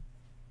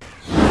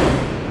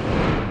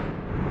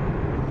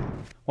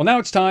 Well, now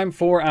it's time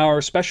for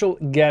our special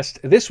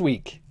guest this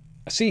week.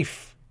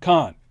 Asif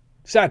Khan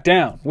sat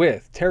down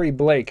with Terry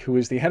Blake, who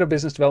is the head of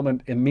business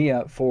development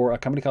EMEA for a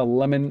company called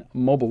Lemon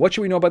Mobile. What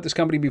should we know about this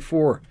company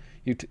before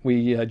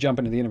we jump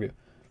into the interview?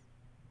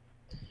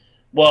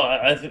 Well,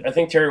 I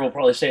think Terry will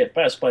probably say it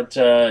best, but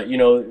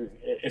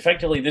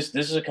effectively, this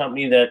is a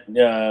company that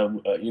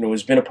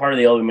has been a part of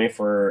the LBMA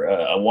for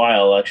a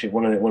while. Actually,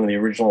 one of the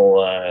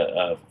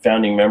original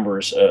founding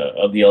members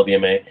of the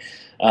LBMA.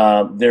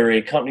 They're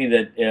a company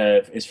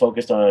that is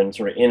focused on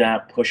sort of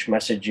in-app push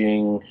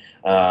messaging.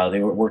 They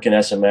work in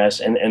SMS,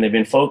 and they've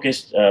been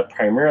focused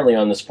primarily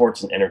on the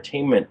sports and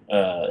entertainment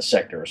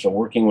sector. So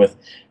working with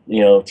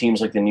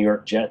teams like the New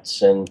York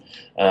Jets and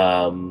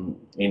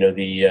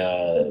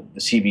the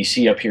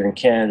CBC up here in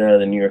Canada,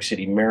 the New York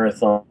City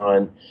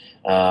Marathon.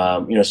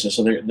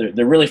 So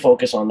they're really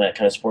focused on that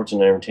kind of sports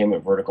and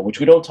entertainment vertical, which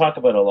we don't talk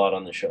about a lot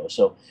on the show.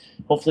 So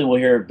hopefully we'll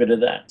hear a bit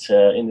of that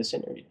in this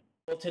interview.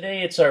 Well,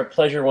 today it's our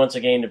pleasure once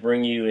again to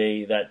bring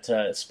you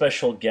that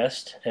special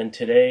guest. And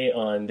today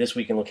on This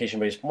Week in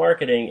Location-Based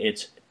Marketing,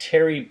 it's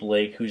Terry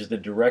Blake, who's the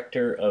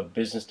Director of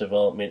Business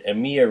Development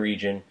EMEA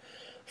region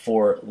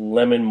for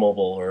Lemon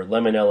Mobile or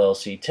Lemon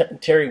LLC.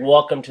 Terry,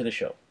 welcome to the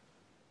show.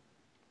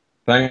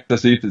 Thanks,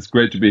 Asif. It's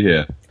great to be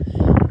here.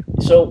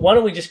 So why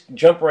don't we just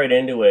jump right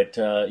into it?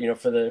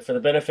 For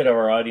the benefit of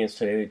our audience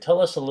today, tell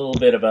us a little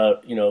bit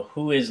about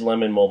who is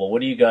Lemon Mobile.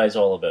 What are you guys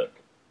all about?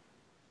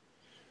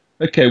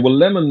 Okay, well,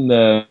 Lemon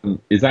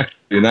is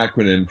actually an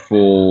acronym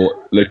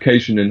for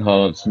Location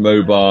Enhanced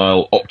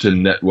Mobile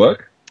Opt-in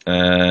Network.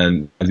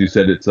 And as you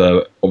said, it's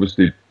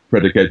obviously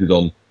predicated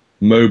on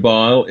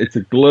mobile. It's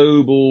a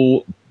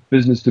global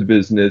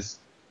business-to-business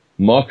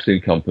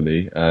marketing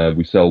company.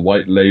 We sell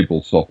white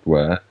label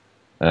software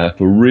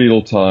for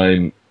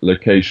real-time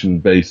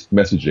location-based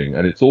messaging.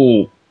 And it's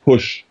all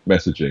push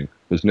messaging.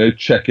 There's no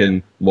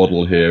check-in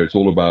model here. It's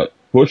all about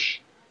push.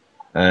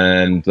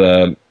 And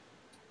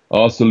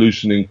our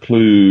solution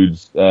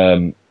includes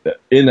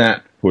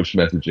in-app push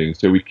messaging.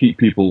 So we keep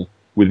people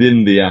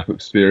within the app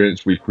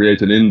experience. We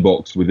create an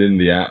inbox within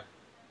the app.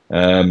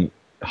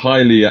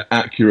 Highly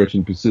accurate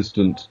and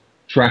persistent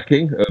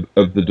tracking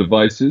of the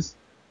devices.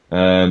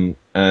 And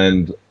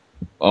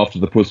after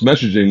the push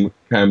messaging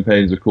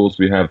campaigns, of course,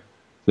 we have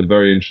some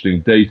very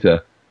interesting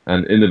data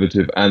and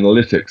innovative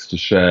analytics to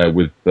share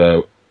with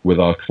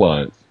our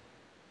clients.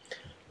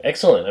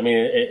 Excellent. I mean,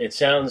 it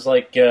sounds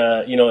like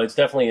it's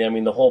definitely. I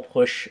mean, the whole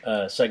push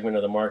segment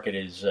of the market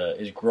is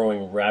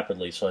growing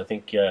rapidly. So I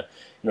think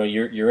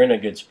you're in a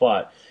good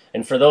spot.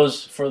 And for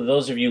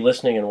those of you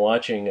listening and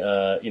watching,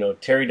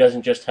 Terry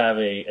doesn't just have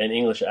an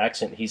English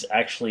accent. He's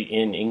actually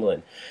in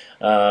England,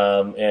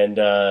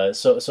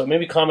 so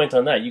maybe comment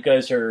on that. You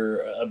guys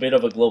are a bit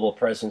of a global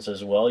presence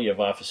as well. You have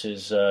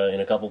offices in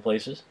a couple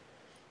places.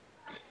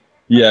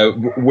 Yeah,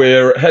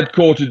 we're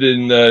headquartered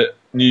in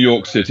New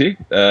York City.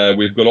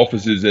 We've got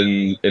offices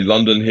in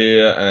London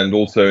here and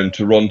also in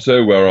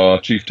Toronto, where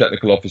our Chief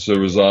Technical Officer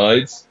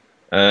resides.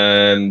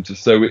 And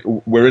so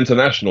we're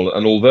international.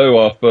 And although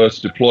our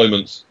first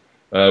deployments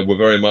were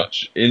very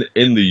much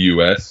in the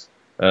US,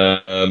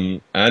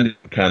 and in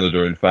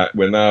Canada. In fact,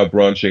 we're now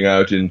branching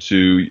out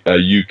into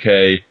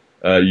UK,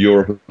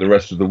 Europe, and the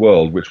rest of the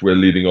world, which we're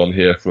leading on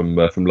here from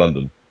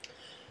London.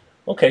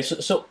 Okay,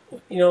 so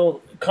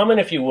comment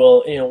if you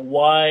will,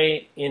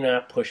 why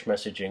in-app push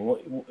messaging?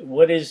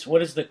 What is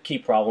the key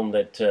problem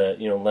that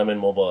Lemon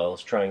Mobile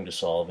is trying to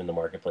solve in the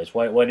marketplace?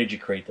 Why did you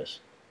create this?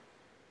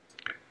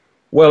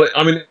 Well,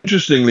 I mean,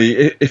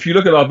 interestingly, if you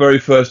look at our very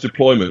first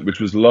deployment, which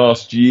was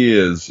last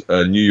year's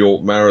New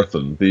York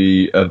Marathon,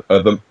 the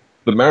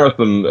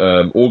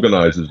marathon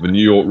organizers, the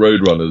New York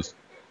Roadrunners,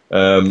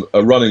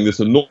 are running this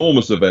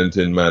enormous event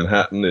in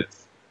Manhattan. It's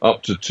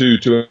up to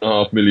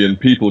 2.5 million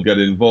people get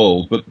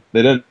involved, but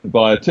they don't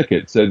buy a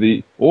ticket. So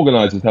the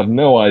organizers have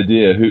no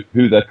idea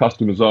who their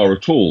customers are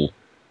at all.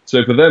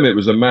 So for them, it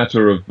was a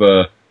matter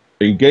of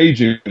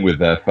engaging with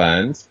their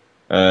fans,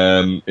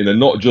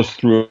 not just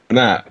through an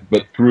app,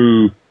 but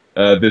through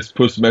this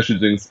push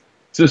messaging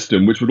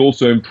system, which would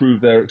also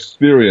improve their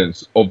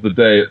experience of the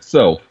day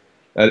itself.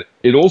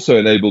 It also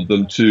enabled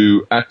them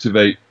to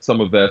activate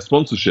some of their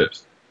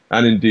sponsorships,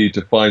 and indeed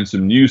to find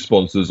some new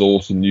sponsors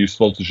or some new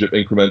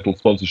incremental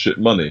sponsorship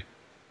money.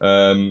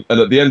 And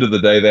at the end of the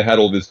day, they had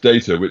all this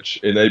data which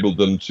enabled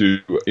them to,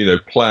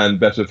 plan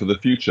better for the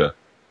future.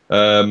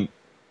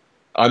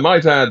 I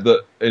might add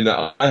that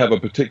I have a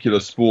particular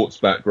sports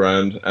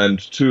background, and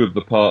two of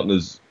the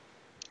partners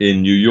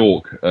in New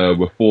York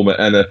were former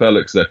NFL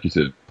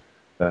executives.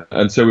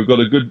 And so we've got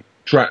a good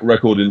track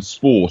record in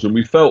sport, and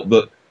we felt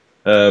that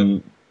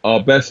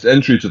our best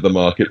entry to the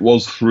market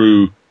was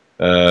through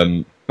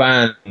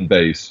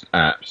fan-based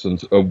apps,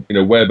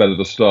 and where better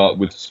to start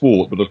with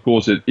sport, but of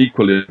course it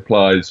equally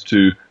applies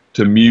to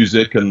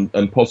music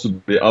and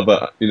possibly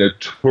other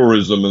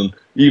tourism and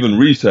even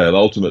retail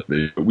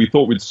ultimately. But we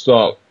thought we'd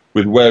start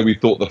with where we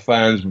thought the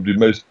fans would be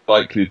most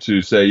likely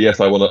to say, yes,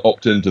 I want to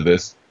opt into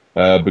this,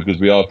 because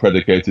we are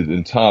predicated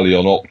entirely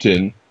on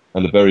opt-in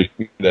and are very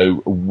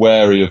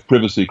wary of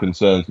privacy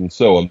concerns and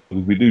so on,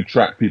 because we do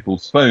track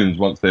people's phones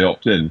once they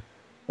opt in.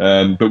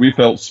 But we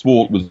felt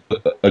sport was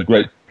a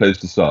great place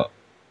to start.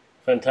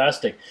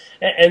 Fantastic.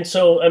 And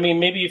so, I mean,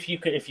 maybe if you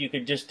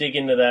could just dig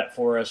into that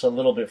for us a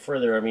little bit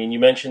further. I mean, you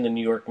mentioned the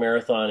New York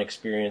Marathon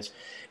experience.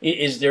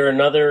 Is there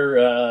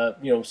another,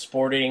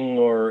 sporting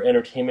or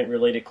entertainment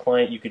related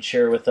client you could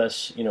share with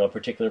us, a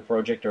particular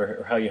project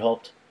or how you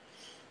helped?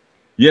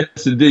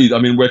 Yes, indeed. I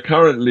mean, we're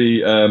currently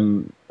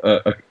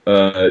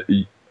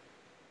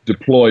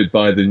deployed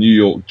by the New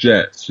York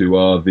Jets, who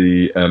are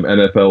the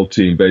NFL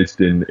team based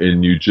in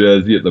New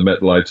Jersey at the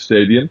MetLife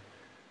Stadium.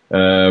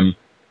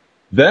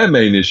 Their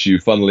main issue,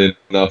 funnily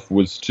enough,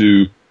 was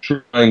to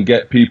try and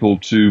get people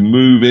to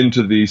move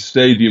into the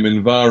stadium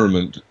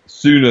environment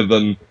sooner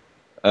than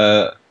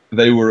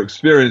they were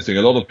experiencing.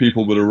 A lot of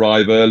people would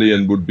arrive early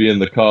and would be in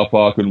the car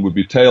park and would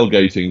be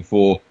tailgating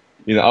for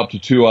up to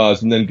 2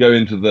 hours and then go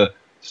into the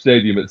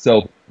stadium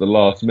itself at the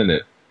last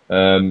minute.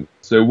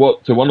 So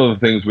one of the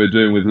things we're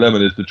doing with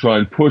Lemon is to try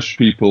and push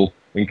people,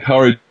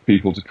 encourage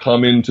people to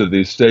come into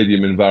the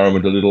stadium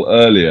environment a little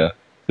earlier,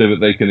 so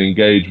that they can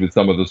engage with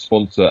some of the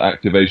sponsor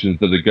activations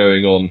that are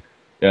going on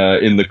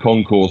in the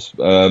concourse,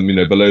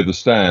 below the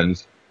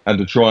stands, and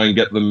to try and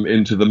get them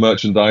into the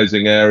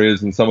merchandising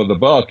areas and some of the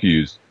bar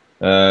queues.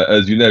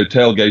 As you know,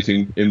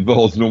 tailgating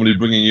involves normally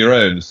bringing your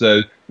own,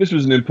 so this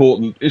was an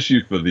important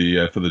issue for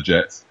the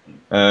Jets,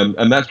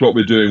 and that's what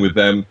we're doing with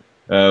them.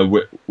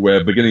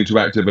 We're beginning to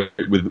activate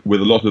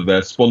with a lot of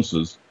their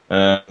sponsors,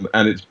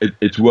 and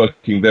it's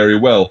working very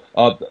well.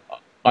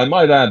 I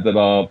might add that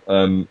our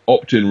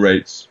opt-in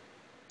rates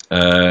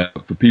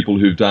for people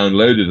who've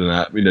downloaded an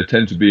app,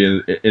 tend to be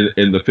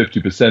in the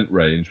 50%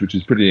 range, which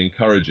is pretty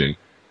encouraging.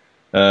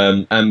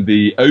 And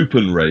the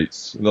open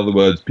rates, in other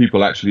words,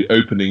 people actually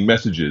opening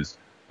messages,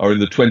 are in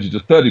the 20 to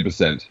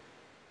 30%.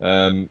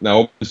 Now,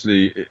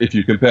 obviously, if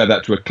you compare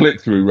that to a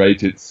click-through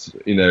rate, it's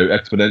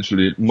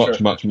exponentially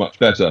much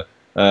better.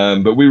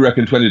 But we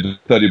reckon 20 to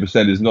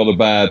 30% is not a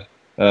bad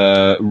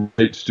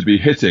rate to be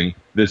hitting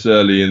this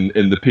early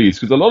in the piece,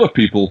 because a lot of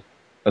people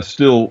are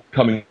still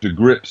coming to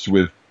grips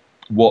with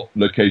what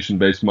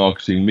location-based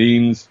marketing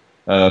means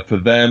for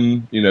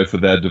them, for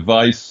their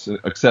device,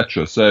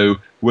 etc. So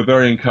we're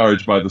very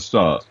encouraged by the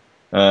start.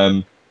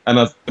 And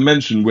as I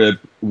mentioned,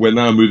 we're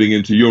now moving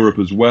into Europe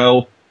as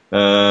well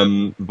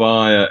via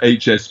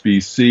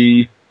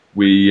HSBC.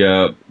 We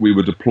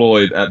were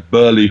deployed at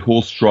Burley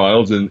Horse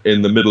Trials in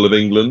the middle of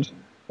England,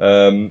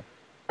 and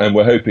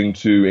we're hoping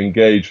to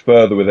engage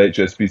further with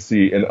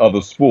HSBC in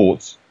other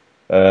sports.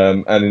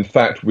 And in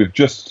fact, we've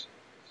just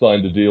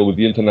signed a deal with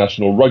the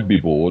International Rugby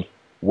Board,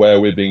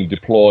 where we're being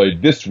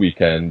deployed this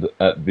weekend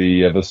at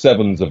the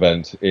Sevens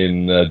event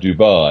in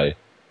Dubai.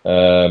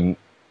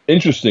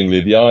 Interestingly,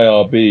 the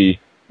IRB,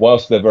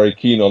 whilst they're very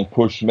keen on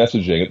push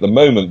messaging, at the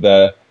moment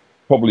they're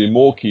probably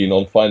more keen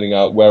on finding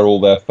out where all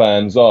their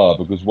fans are,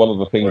 because one of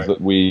the things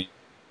that we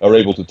are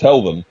able to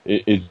tell them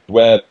is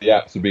where the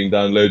apps are being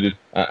downloaded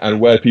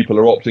and where people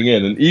are opting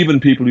in. And even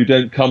people who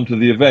don't come to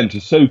the event are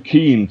so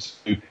keen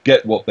to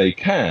get what they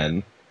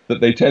can that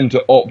they tend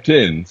to opt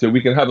in, so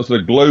we can have a sort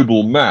of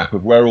global map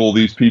of where all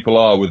these people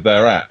are with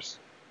their apps.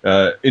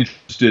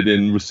 interested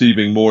in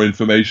receiving more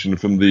information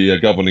from the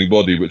governing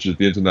body, which is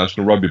the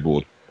International Rugby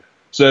Board.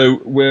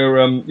 So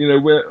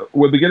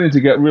we're beginning to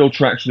get real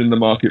traction in the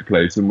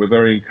marketplace, and we're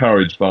very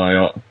encouraged by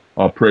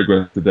our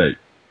progress to date.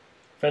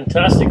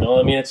 Fantastic. Well,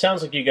 I mean, it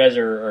sounds like you guys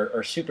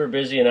are super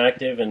busy and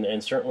active,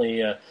 and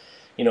certainly,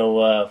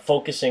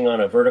 focusing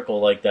on a vertical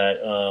like that,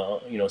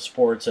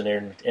 sports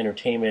and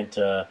entertainment,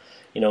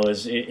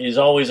 is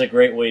always a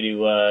great way to,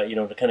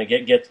 to kind of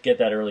get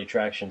that early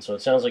traction. So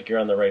it sounds like you're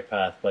on the right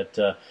path. But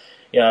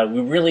yeah,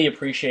 we really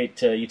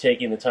appreciate you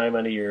taking the time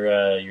out of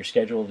your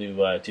schedule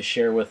to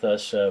share with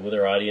us, with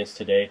our audience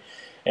today.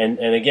 And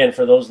again,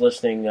 for those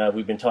listening,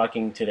 we've been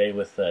talking today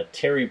with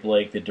Terry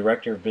Blake, the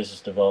Director of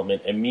Business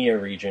Development,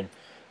 EMEA region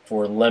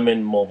for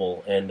Lemon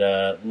Mobile. And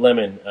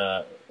Lemon,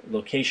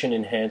 Location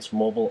Enhanced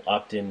Mobile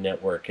Opt-in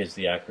Network is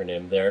the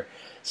acronym there.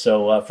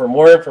 So for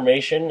more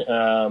information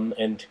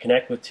and to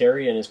connect with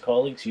Terry and his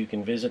colleagues, you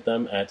can visit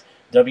them at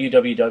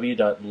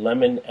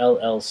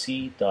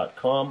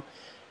www.lemonllc.com.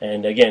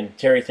 And again,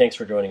 Terry, thanks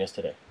for joining us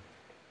today.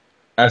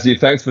 Ashley,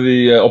 thanks for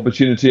the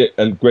opportunity,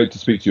 and great to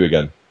speak to you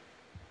again.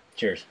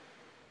 Cheers.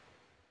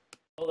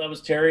 Well, that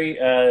was Terry.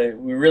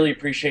 We really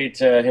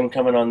appreciate him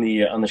coming on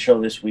the show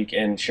this week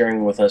and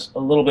sharing with us a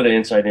little bit of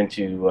insight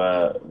into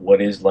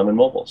what is Lemon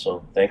Mobile.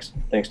 So thanks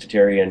to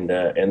Terry and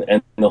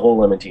the whole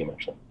Lemon team,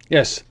 actually.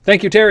 Yes,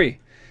 thank you, Terry.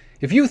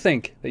 If you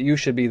think that you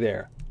should be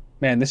there,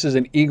 man, this is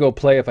an ego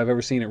play if I've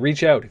ever seen it.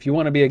 Reach out if you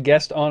want to be a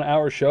guest on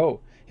our show.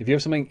 If you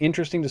have something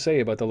interesting to say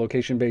about the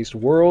location-based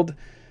world,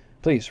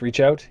 please reach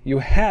out. You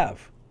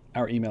have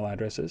our email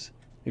addresses.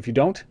 If you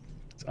don't,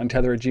 it's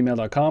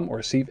untether@gmail.com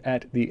or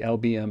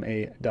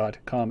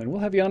steve@thelbma.com, and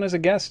we'll have you on as a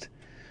guest.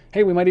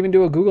 Hey, we might even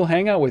do a Google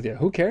Hangout with you.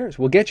 Who cares?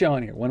 We'll get you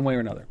on here one way or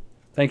another.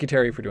 Thank you,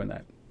 Terry, for doing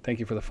that. Thank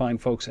you for the fine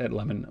folks at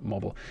Lemon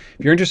Mobile.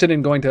 If you're interested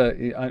in going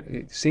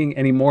to seeing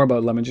any more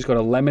about Lemon, just go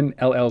to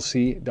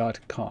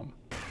lemonllc.com.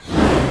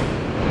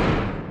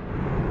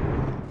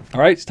 All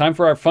right, it's time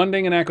for our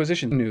funding and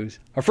acquisition news.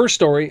 Our first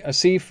story,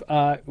 Asif,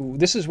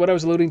 this is what I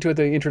was alluding to at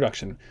the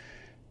introduction.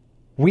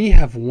 We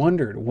have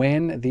wondered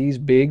when these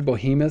big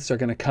behemoths are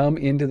going to come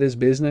into this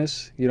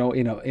business,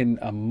 in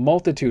a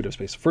multitude of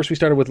space. First, we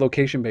started with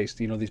location-based,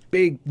 these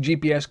big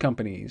GPS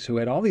companies who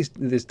had all this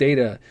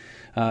data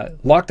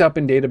locked up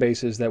in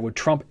databases that would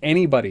trump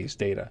anybody's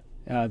data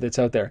that's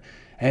out there.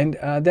 And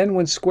then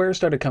when Square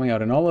started coming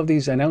out and all of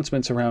these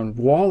announcements around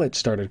wallets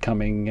started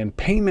coming and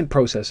payment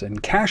process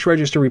and cash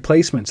register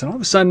replacements, and all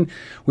of a sudden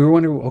we were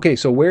wondering, okay,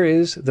 so where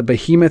is the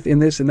behemoth in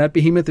this? And that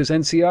behemoth is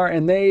NCR,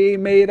 and they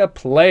made a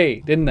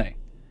play, didn't they?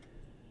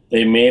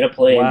 They made a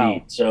play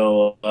indeed.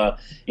 So,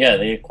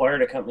 they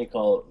acquired a company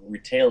called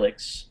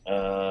Retailix,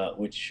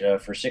 which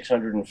for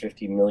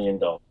 $650 million.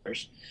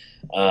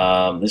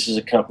 This is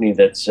a company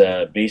that's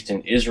based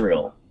in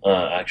Israel,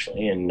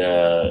 actually, and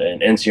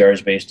NCR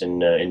is based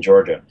in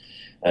Georgia,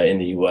 in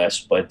the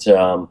U.S. But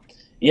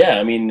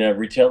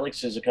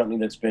Retailix is a company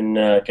that's been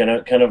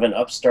kind of an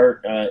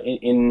upstart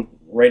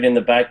right in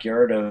the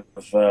backyard of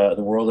the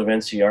world of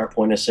NCR,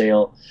 point of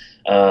sale.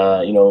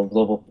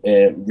 Global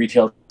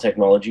retail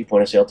technology,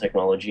 point of sale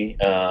technology,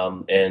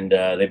 and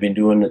they've been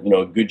doing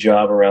a good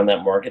job around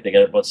that market. They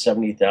got about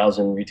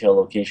 70,000 retail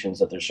locations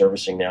that they're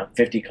servicing now,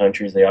 50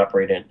 countries they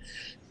operate in.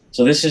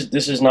 So this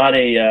is not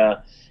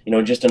a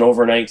just an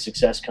overnight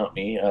success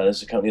company. This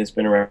is a company that's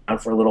been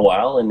around for a little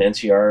while, and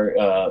NCR,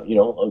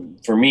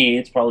 for me,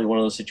 it's probably one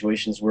of those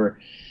situations where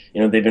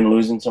they've been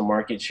losing some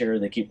market share.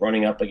 They keep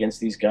running up against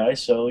these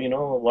guys, so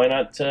why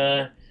not?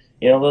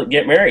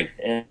 Get married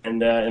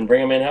and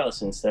bring them in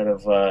house instead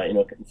of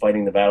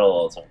fighting the battle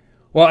all the time.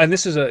 Well, and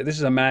this is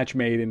a match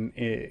made in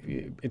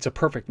it's a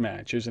perfect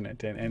match, isn't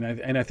it?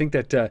 And I think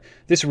that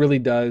this really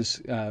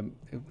does.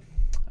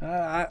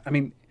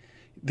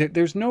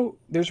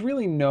 There's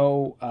really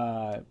no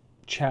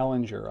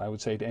challenger, I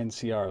would say, to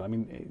NCR. I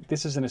mean,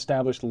 this is an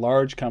established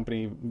large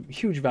company,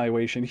 huge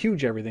valuation,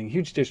 huge everything,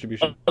 huge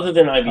distribution. Other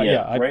than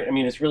IBM, right? I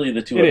mean, it's really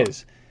the two. It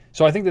is.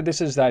 So I think that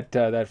this is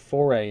that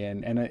foray,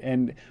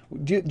 and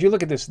do you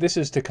look at this? This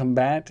is to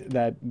combat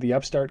the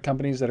upstart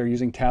companies that are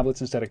using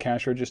tablets instead of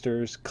cash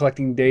registers,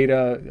 collecting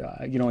data,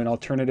 in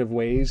alternative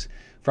ways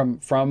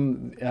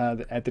from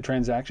at the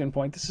transaction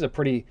point. This is a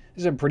pretty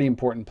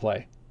important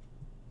play,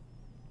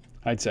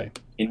 I'd say.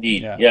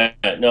 Indeed, yeah.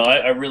 No,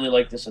 I really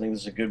like this. I think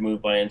this is a good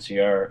move by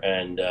NCR,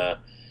 and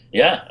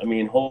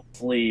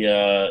hopefully,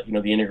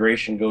 the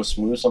integration goes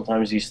smooth.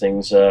 Sometimes these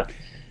things.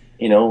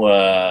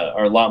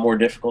 Are a lot more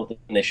difficult than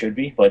they should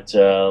be. But,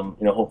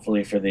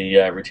 hopefully for the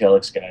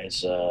Retailix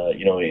guys,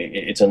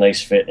 it's a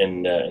nice fit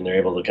and they're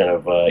able to kind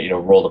of,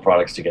 roll the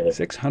products together.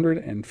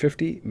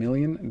 $650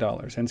 million.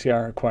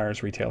 NCR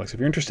acquires Retailix.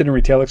 If you're interested in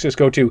Retailix, just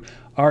go to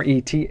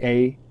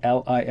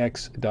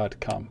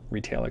RETALIX.com.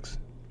 Retailix.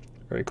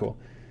 Very cool.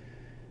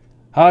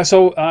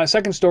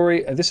 Second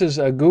story, this is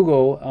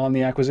Google on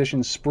the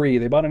acquisition spree.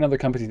 They bought another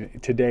company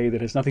today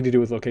that has nothing to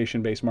do with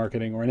location-based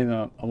marketing or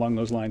anything along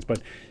those lines.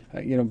 But,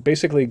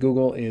 basically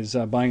Google is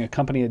buying a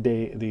company a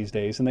day these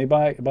days, and they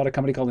bought a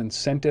company called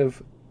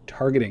Incentive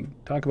Targeting.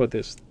 Talk about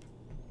this.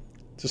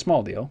 It's a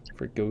small deal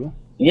for Google.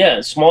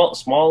 Yeah, small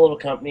little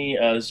company.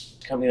 This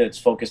company that's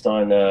focused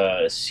on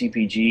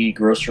CPG,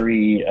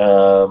 grocery,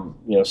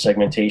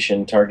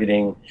 segmentation,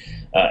 targeting,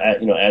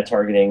 ad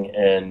targeting,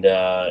 and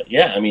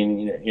yeah, I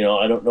mean,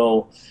 I don't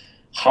know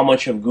how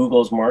much of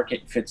Google's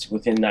market fits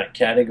within that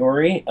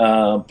category,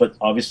 but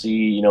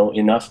obviously,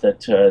 enough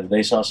that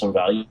they saw some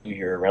value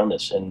here around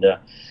this, and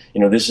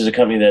this is a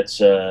company that's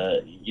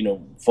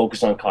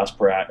focused on cost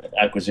per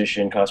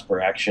acquisition, cost per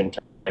action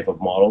type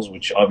of models,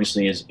 which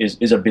obviously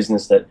is a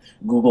business that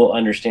Google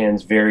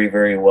understands very,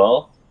 very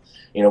well.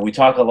 We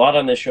talk a lot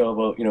on this show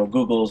about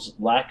Google's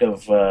lack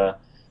of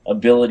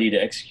ability to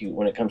execute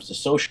when it comes to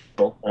social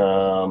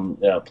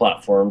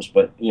platforms,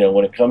 but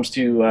when it comes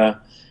to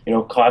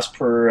cost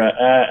per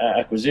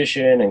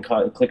acquisition and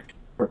click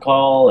per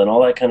call and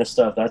all that kind of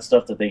stuff, that's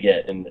stuff that they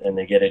get, and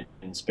they get it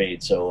in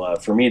spades. So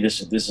for me, this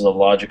is a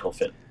logical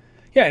fit.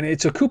 Yeah, and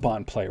it's a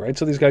coupon play, right?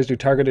 So these guys do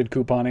targeted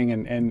couponing,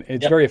 and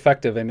it's very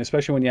effective, and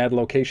especially when you add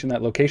location,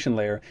 that location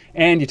layer,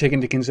 and you take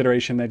into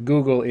consideration that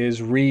Google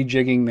is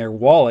rejigging their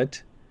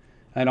wallet,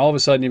 and all of a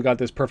sudden you've got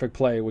this perfect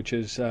play, which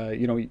is,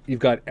 you've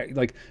got,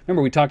 like,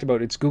 remember we talked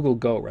about it's Google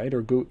Go, right?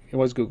 Or it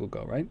was Google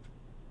Go, right?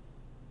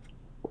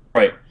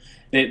 Right.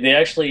 They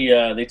actually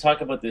they talk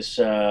about this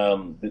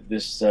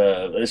this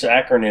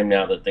acronym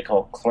now that they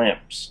call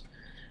CLAMPS,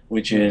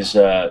 which is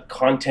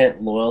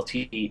content,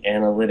 loyalty,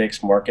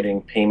 analytics,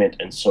 marketing, payment,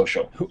 and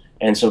social.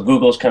 And so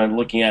Google's kind of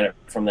looking at it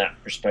from that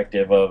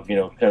perspective of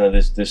kind of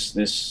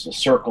this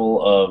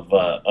circle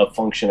of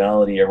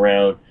functionality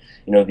around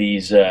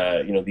these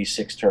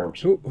 6 terms.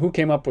 Who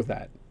came up with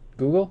that?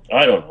 Google?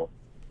 I don't know.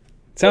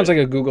 It sounds like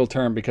a Google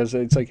term because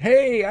it's like,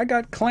 hey, I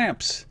got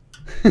clamps.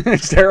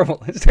 It's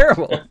terrible. It's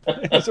terrible.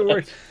 That's a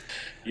word.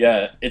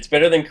 Yeah, it's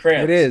better than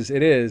cramps.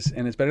 It is,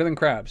 and it's better than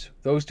crabs.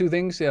 Those two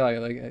things,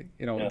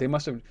 they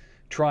must have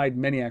tried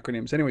many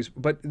acronyms. Anyways,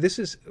 but this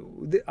is,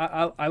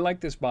 I like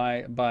this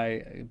by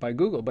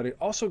Google, but it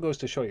also goes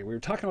to show you. We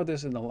were talking about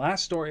this in the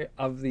last story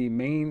of the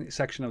main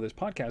section of this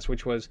podcast,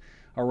 which was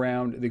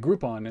around the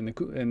Groupon and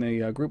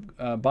the group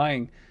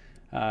buying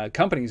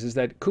companies. Is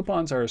that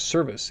coupons are a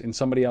service in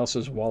somebody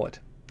else's wallet.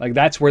 Like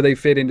that's where they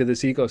fit into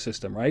this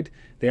ecosystem, right?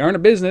 They aren't a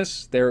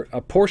business; they're a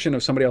portion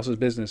of somebody else's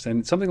business.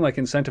 And something like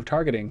incentive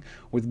targeting,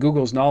 with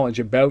Google's knowledge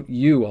about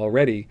you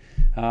already,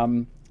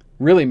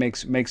 really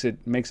makes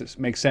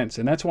sense.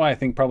 And that's why I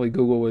think probably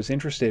Google was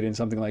interested in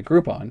something like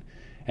Groupon,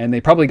 and they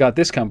probably got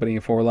this company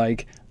for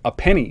like a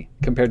penny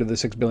compared to the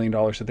 $6 billion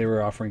that they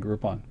were offering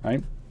Groupon,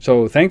 right?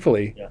 So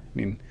thankfully, I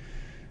mean,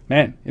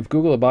 man, if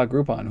Google had bought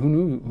Groupon,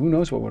 who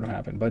knows what would have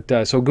happened?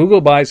 But so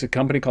Google buys a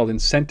company called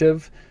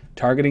Incentive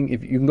Targeting.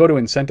 If you can go to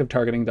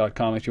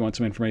incentivetargeting.com if you want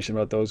some information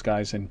about those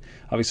guys, and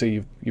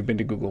obviously you've been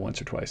to Google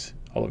once or twice,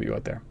 all of you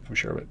out there, I'm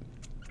sure of it.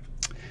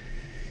 All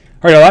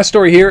right, our last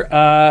story here.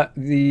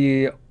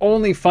 The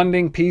only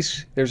funding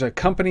piece, there's a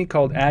company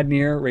called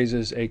AdNear,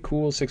 raises a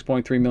cool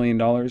 $6.3 million.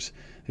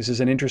 This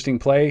is an interesting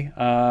play.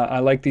 I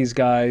like these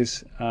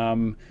guys.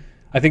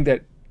 I think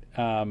that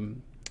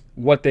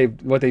what they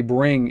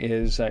bring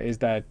is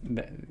that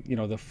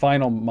the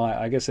final mile.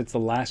 I guess it's the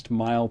last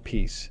mile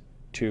piece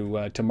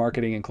to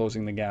marketing and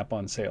closing the gap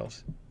on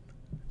sales.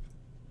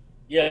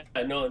 Yeah,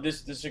 no,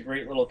 this is a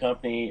great little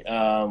company.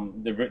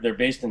 They're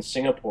based in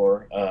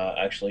Singapore,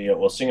 actually.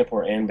 Well,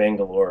 Singapore and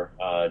Bangalore,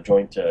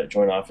 joint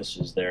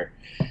offices there.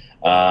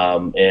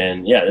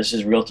 And yeah, this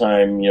is real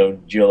time,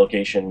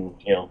 geolocation,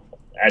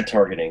 ad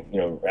targeting,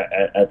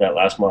 at that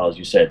last mile, as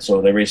you said.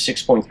 So they raised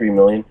 6.3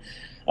 million,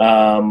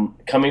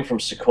 coming from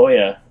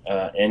Sequoia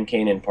and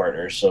Canaan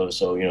Partners. So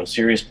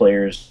serious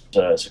players,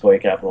 Sequoia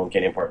Capital and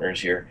Canaan Partners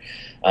here.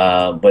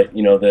 But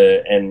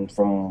and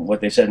from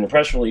what they said in the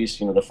press release,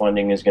 the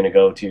funding is going to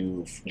go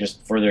to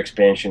just further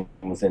expansion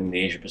within the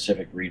Asia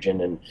Pacific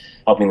region and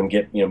helping them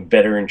get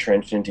better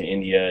entrenched into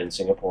India and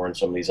Singapore and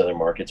some of these other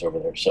markets over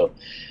there. So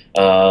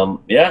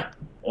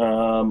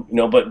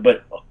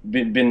but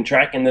been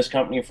tracking this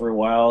company for a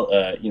while.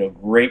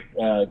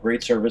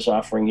 Great service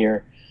offering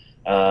here,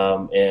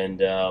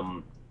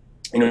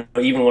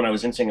 even when I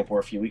was in Singapore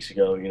a few weeks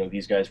ago,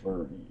 these guys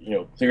were,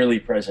 clearly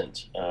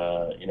present,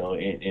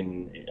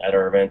 in at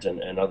our event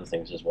and other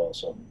things as well.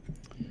 So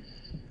I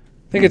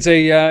think it's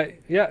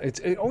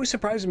it always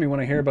surprises me when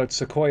I hear about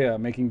Sequoia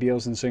making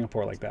deals in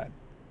Singapore like that.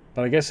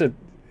 But I guess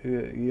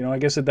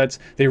that's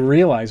they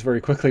realize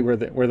very quickly where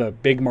the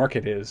big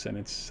market is, and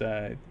it's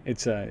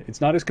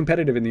not as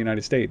competitive in the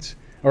United States,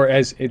 or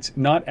it's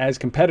not as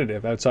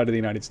competitive outside of the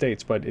United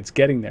States, but it's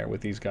getting there with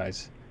these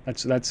guys.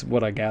 That's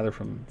what I gather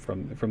from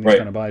these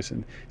kind of buys.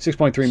 And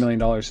 $6.3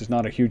 million is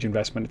not a huge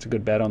investment. It's a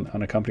good bet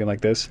on a company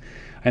like this,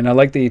 and I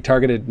like the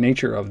targeted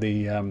nature of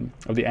the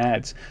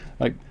ads.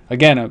 Like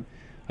again,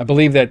 I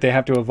believe that they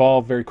have to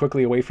evolve very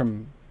quickly away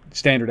from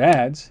standard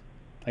ads.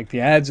 Like the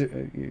ads,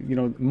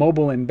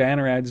 mobile and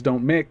banner ads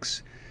don't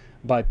mix,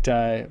 but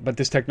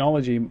this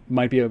technology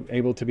might be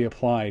able to be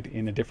applied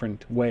in a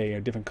different way,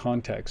 a different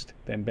context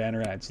than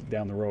banner ads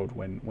down the road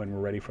when we're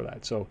ready for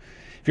that. So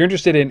if you're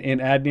interested in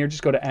AdNear,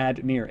 just go to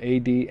AdNear,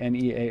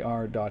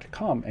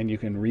 AdNear.com, and you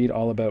can read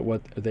all about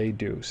what they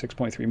do.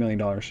 $6.3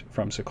 million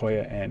from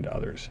Sequoia and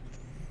others.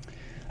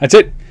 That's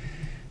it.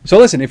 So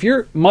listen, if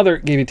your mother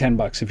gave you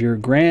 $10, if your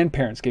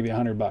grandparents gave you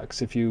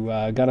 $100, if you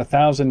got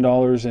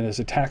 $1,000 and as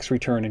a tax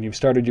return and you've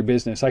started your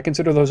business, I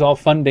consider those all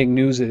funding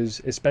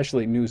newses,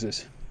 especially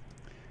newses.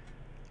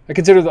 I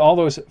consider all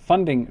those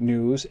funding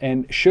news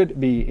and should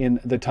be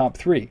in the top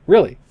 3.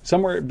 Really,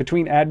 somewhere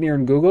between Adnear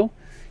and Google.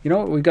 You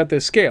know, we've got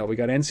this scale. We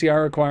got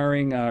NCR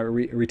acquiring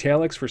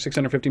Retailix for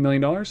 $650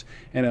 million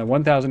and a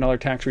 $1,000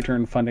 tax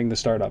return funding the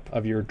startup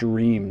of your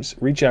dreams.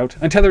 Reach out,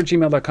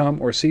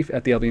 untether@gmail.com or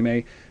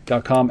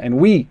seif@thelbma.com, and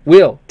we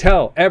will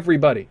tell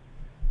everybody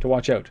to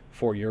watch out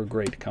for your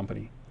great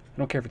company. I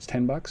don't care if it's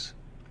 $10.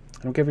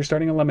 I don't care if you're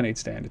starting a lemonade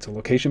stand. It's a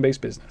location-based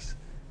business.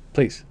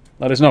 Please,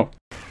 let us know.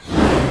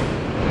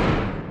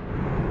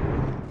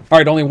 All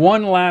right, only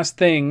one last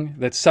thing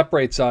that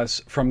separates us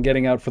from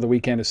getting out for the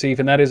weekend to Seif,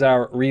 and that is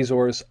our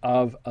resource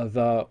of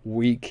the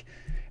week.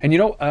 And you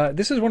know,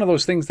 this is one of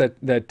those things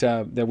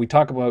that we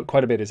talk about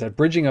quite a bit, is that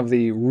bridging of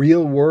the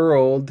real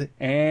world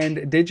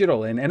and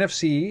digital. And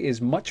NFC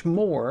is much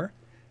more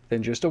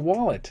than just a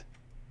wallet,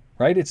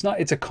 right? It's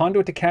a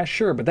conduit to cash,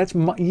 sure, but that's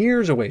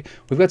years away.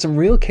 We've got some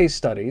real case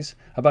studies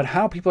about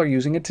how people are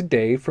using it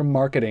today for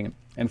marketing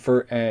and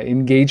for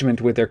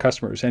engagement with their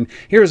customers. And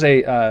here's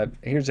a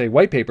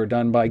white paper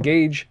done by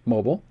Gage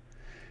Mobile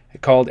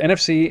called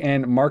NFC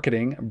and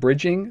Marketing,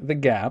 Bridging the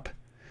Gap.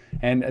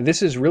 And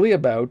this is really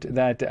about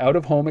that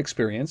out-of-home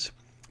experience,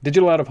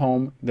 digital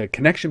out-of-home, the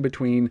connection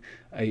between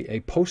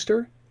a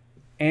poster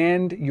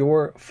and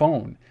your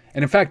phone.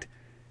 And in fact,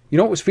 you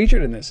know what was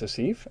featured in this,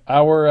 Seif?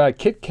 Our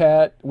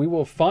KitKat, we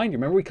will find you.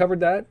 Remember we covered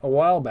that a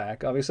while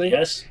back, obviously?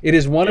 Yes. It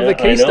is one of the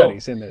case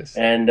studies in this.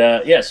 And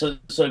so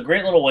a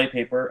great little white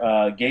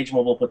paper. Gage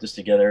Mobile put this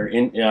together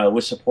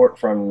with support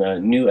from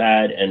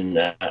NewAd and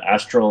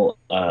Astral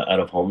Out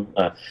of Home.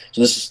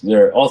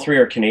 All 3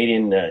 are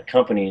Canadian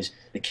companies.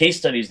 The case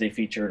studies they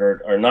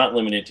featured are not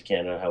limited to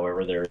Canada,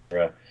 however, they're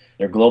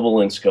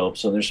global in scope.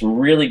 So there's some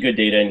really good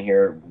data in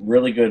here,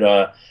 really good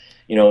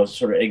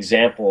sort of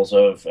examples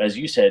of, as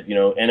you said,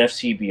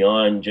 NFC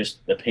beyond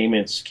just the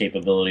payments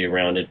capability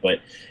around it,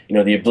 but,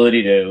 the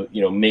ability to,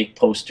 make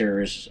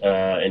posters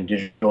and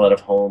digital out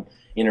of home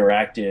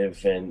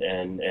interactive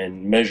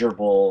and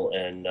measurable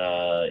and,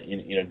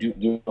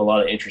 do a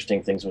lot of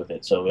interesting things with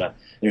it. So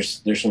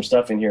there's some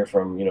stuff in here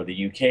from,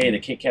 the UK, the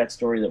KitKat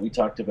story that we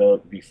talked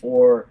about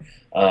before.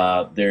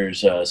 There's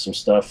some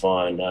stuff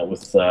on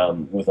with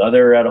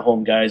other out of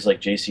home guys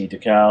like JC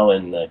Ducal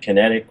and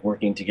Kinetic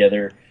working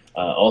together.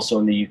 Also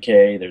in the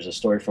UK, there's a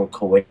story from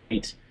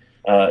Kuwait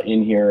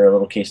in here, a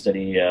little case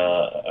study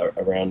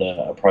around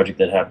a project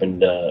that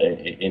happened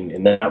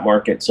in that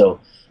market.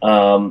 So,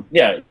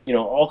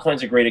 all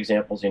kinds of great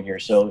examples in here.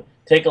 So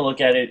take a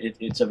look at it.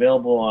 It's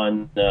available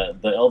on the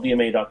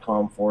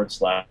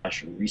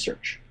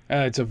lbma.com/research.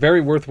 It's a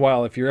very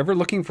worthwhile. If you're ever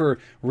looking for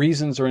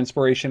reasons or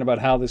inspiration about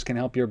how this can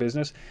help your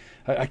business,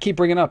 I keep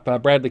bringing up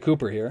Bradley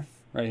Cooper here,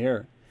 right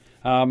here.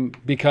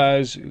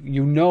 Because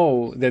you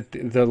know that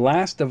the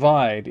last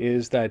divide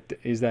is that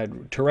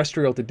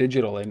terrestrial to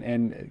digital,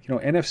 and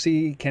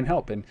NFC can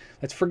help. And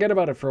let's forget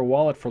about it for a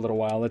wallet for a little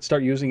while. Let's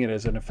start using it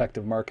as an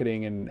effective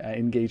marketing and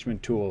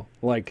engagement tool,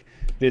 like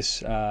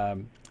this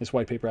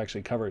white paper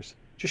actually covers.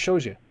 Just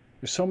shows you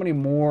there's so many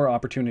more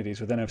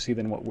opportunities with NFC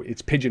than what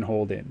it's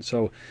pigeonholed in.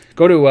 So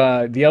go to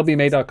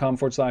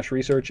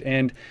thelbma.com/research,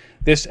 and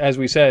this, as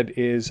we said,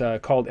 is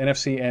called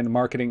NFC and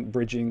Marketing,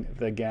 Bridging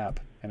the Gap,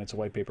 and it's a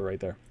white paper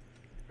right there.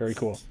 Very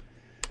cool.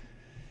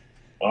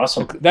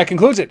 Awesome. That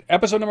concludes it.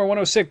 Episode number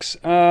 106.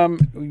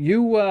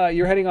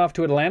 You're heading off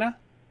to Atlanta?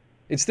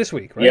 It's this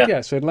week, right?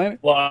 Yeah. So Atlanta.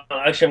 Well,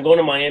 actually, I'm going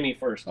to Miami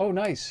first. Oh,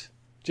 nice.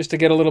 Just to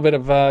get a little bit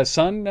of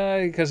sun,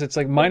 because it's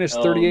like minus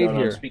 38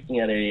 here. I'm speaking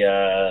at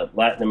a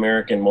Latin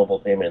American mobile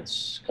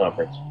payments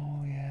conference.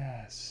 Oh,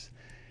 yes.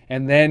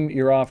 And then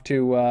you're off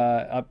to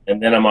and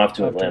then I'm off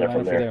to Atlanta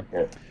from there.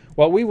 Yeah.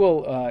 Well, we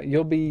will.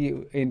 You'll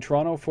be in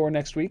Toronto for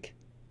next week.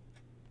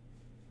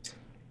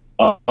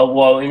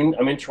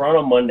 I'm in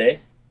Toronto Monday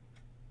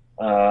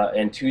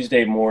and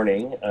Tuesday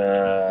morning.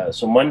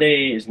 So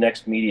Monday is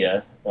Next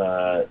Media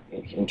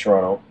in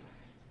Toronto.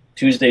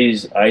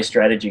 Tuesday's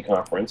iStrategy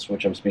Conference,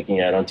 which I'm speaking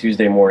at on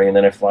Tuesday morning, and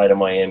then I fly to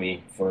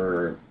Miami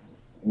for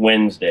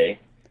Wednesday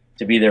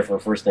to be there for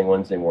first thing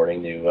Wednesday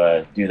morning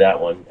to do that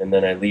one, and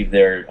then I leave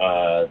there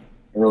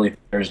early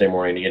Thursday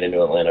morning to get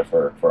into Atlanta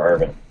for our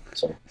event.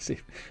 So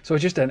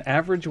it's just an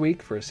average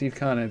week for a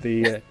CeifCon at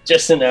the.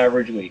 Just an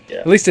average week,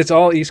 yeah. At least it's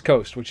all East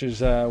Coast, which is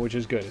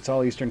good. It's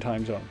all Eastern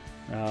time zone,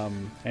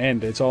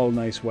 and it's all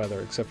nice weather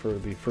except for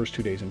the first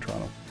 2 days in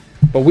Toronto.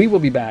 But we will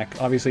be back,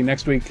 obviously,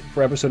 next week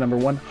for episode number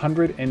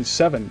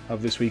 107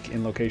 of This Week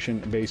in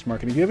Location-Based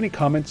Marketing. If you have any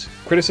comments,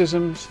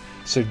 criticisms,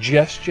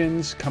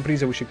 suggestions,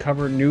 companies that we should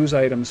cover, news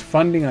items,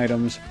 funding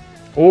items,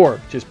 or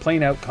just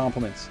plain out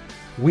compliments,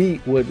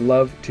 we would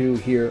love to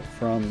hear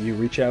from you.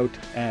 Reach out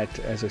at,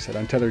 as I said,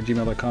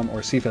 untether@gmail.com or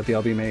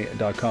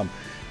seif@thelbma.com.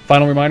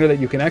 Final reminder that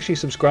you can actually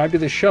subscribe to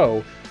the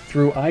show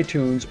through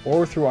iTunes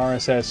or through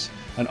RSS,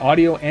 an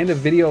audio and a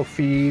video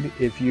feed.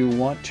 If you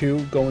want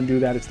to, go and do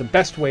that. It's the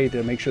best way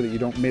to make sure that you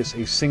don't miss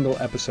a single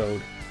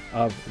episode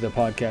of the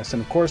podcast.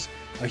 And of course,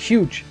 a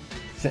huge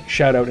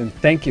shout out and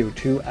thank you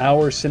to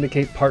our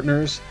syndicate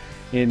partners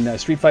in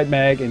Street Fight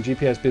Mag and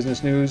GPS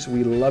Business News.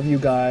 We love you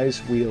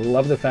guys. We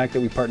love the fact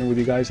that we partner with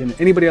you guys. And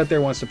anybody out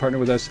there wants to partner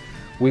with us,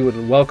 we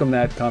would welcome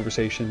that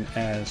conversation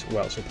as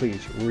well. So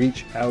please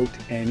reach out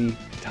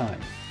anytime.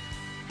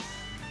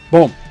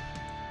 Boom.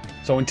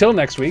 So until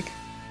next week,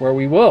 where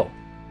we will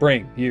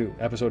bring you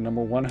episode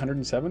number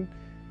 107.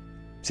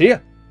 See ya.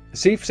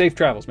 Safe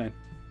travels, man.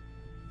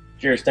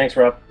 Cheers. Thanks,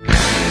 Rob.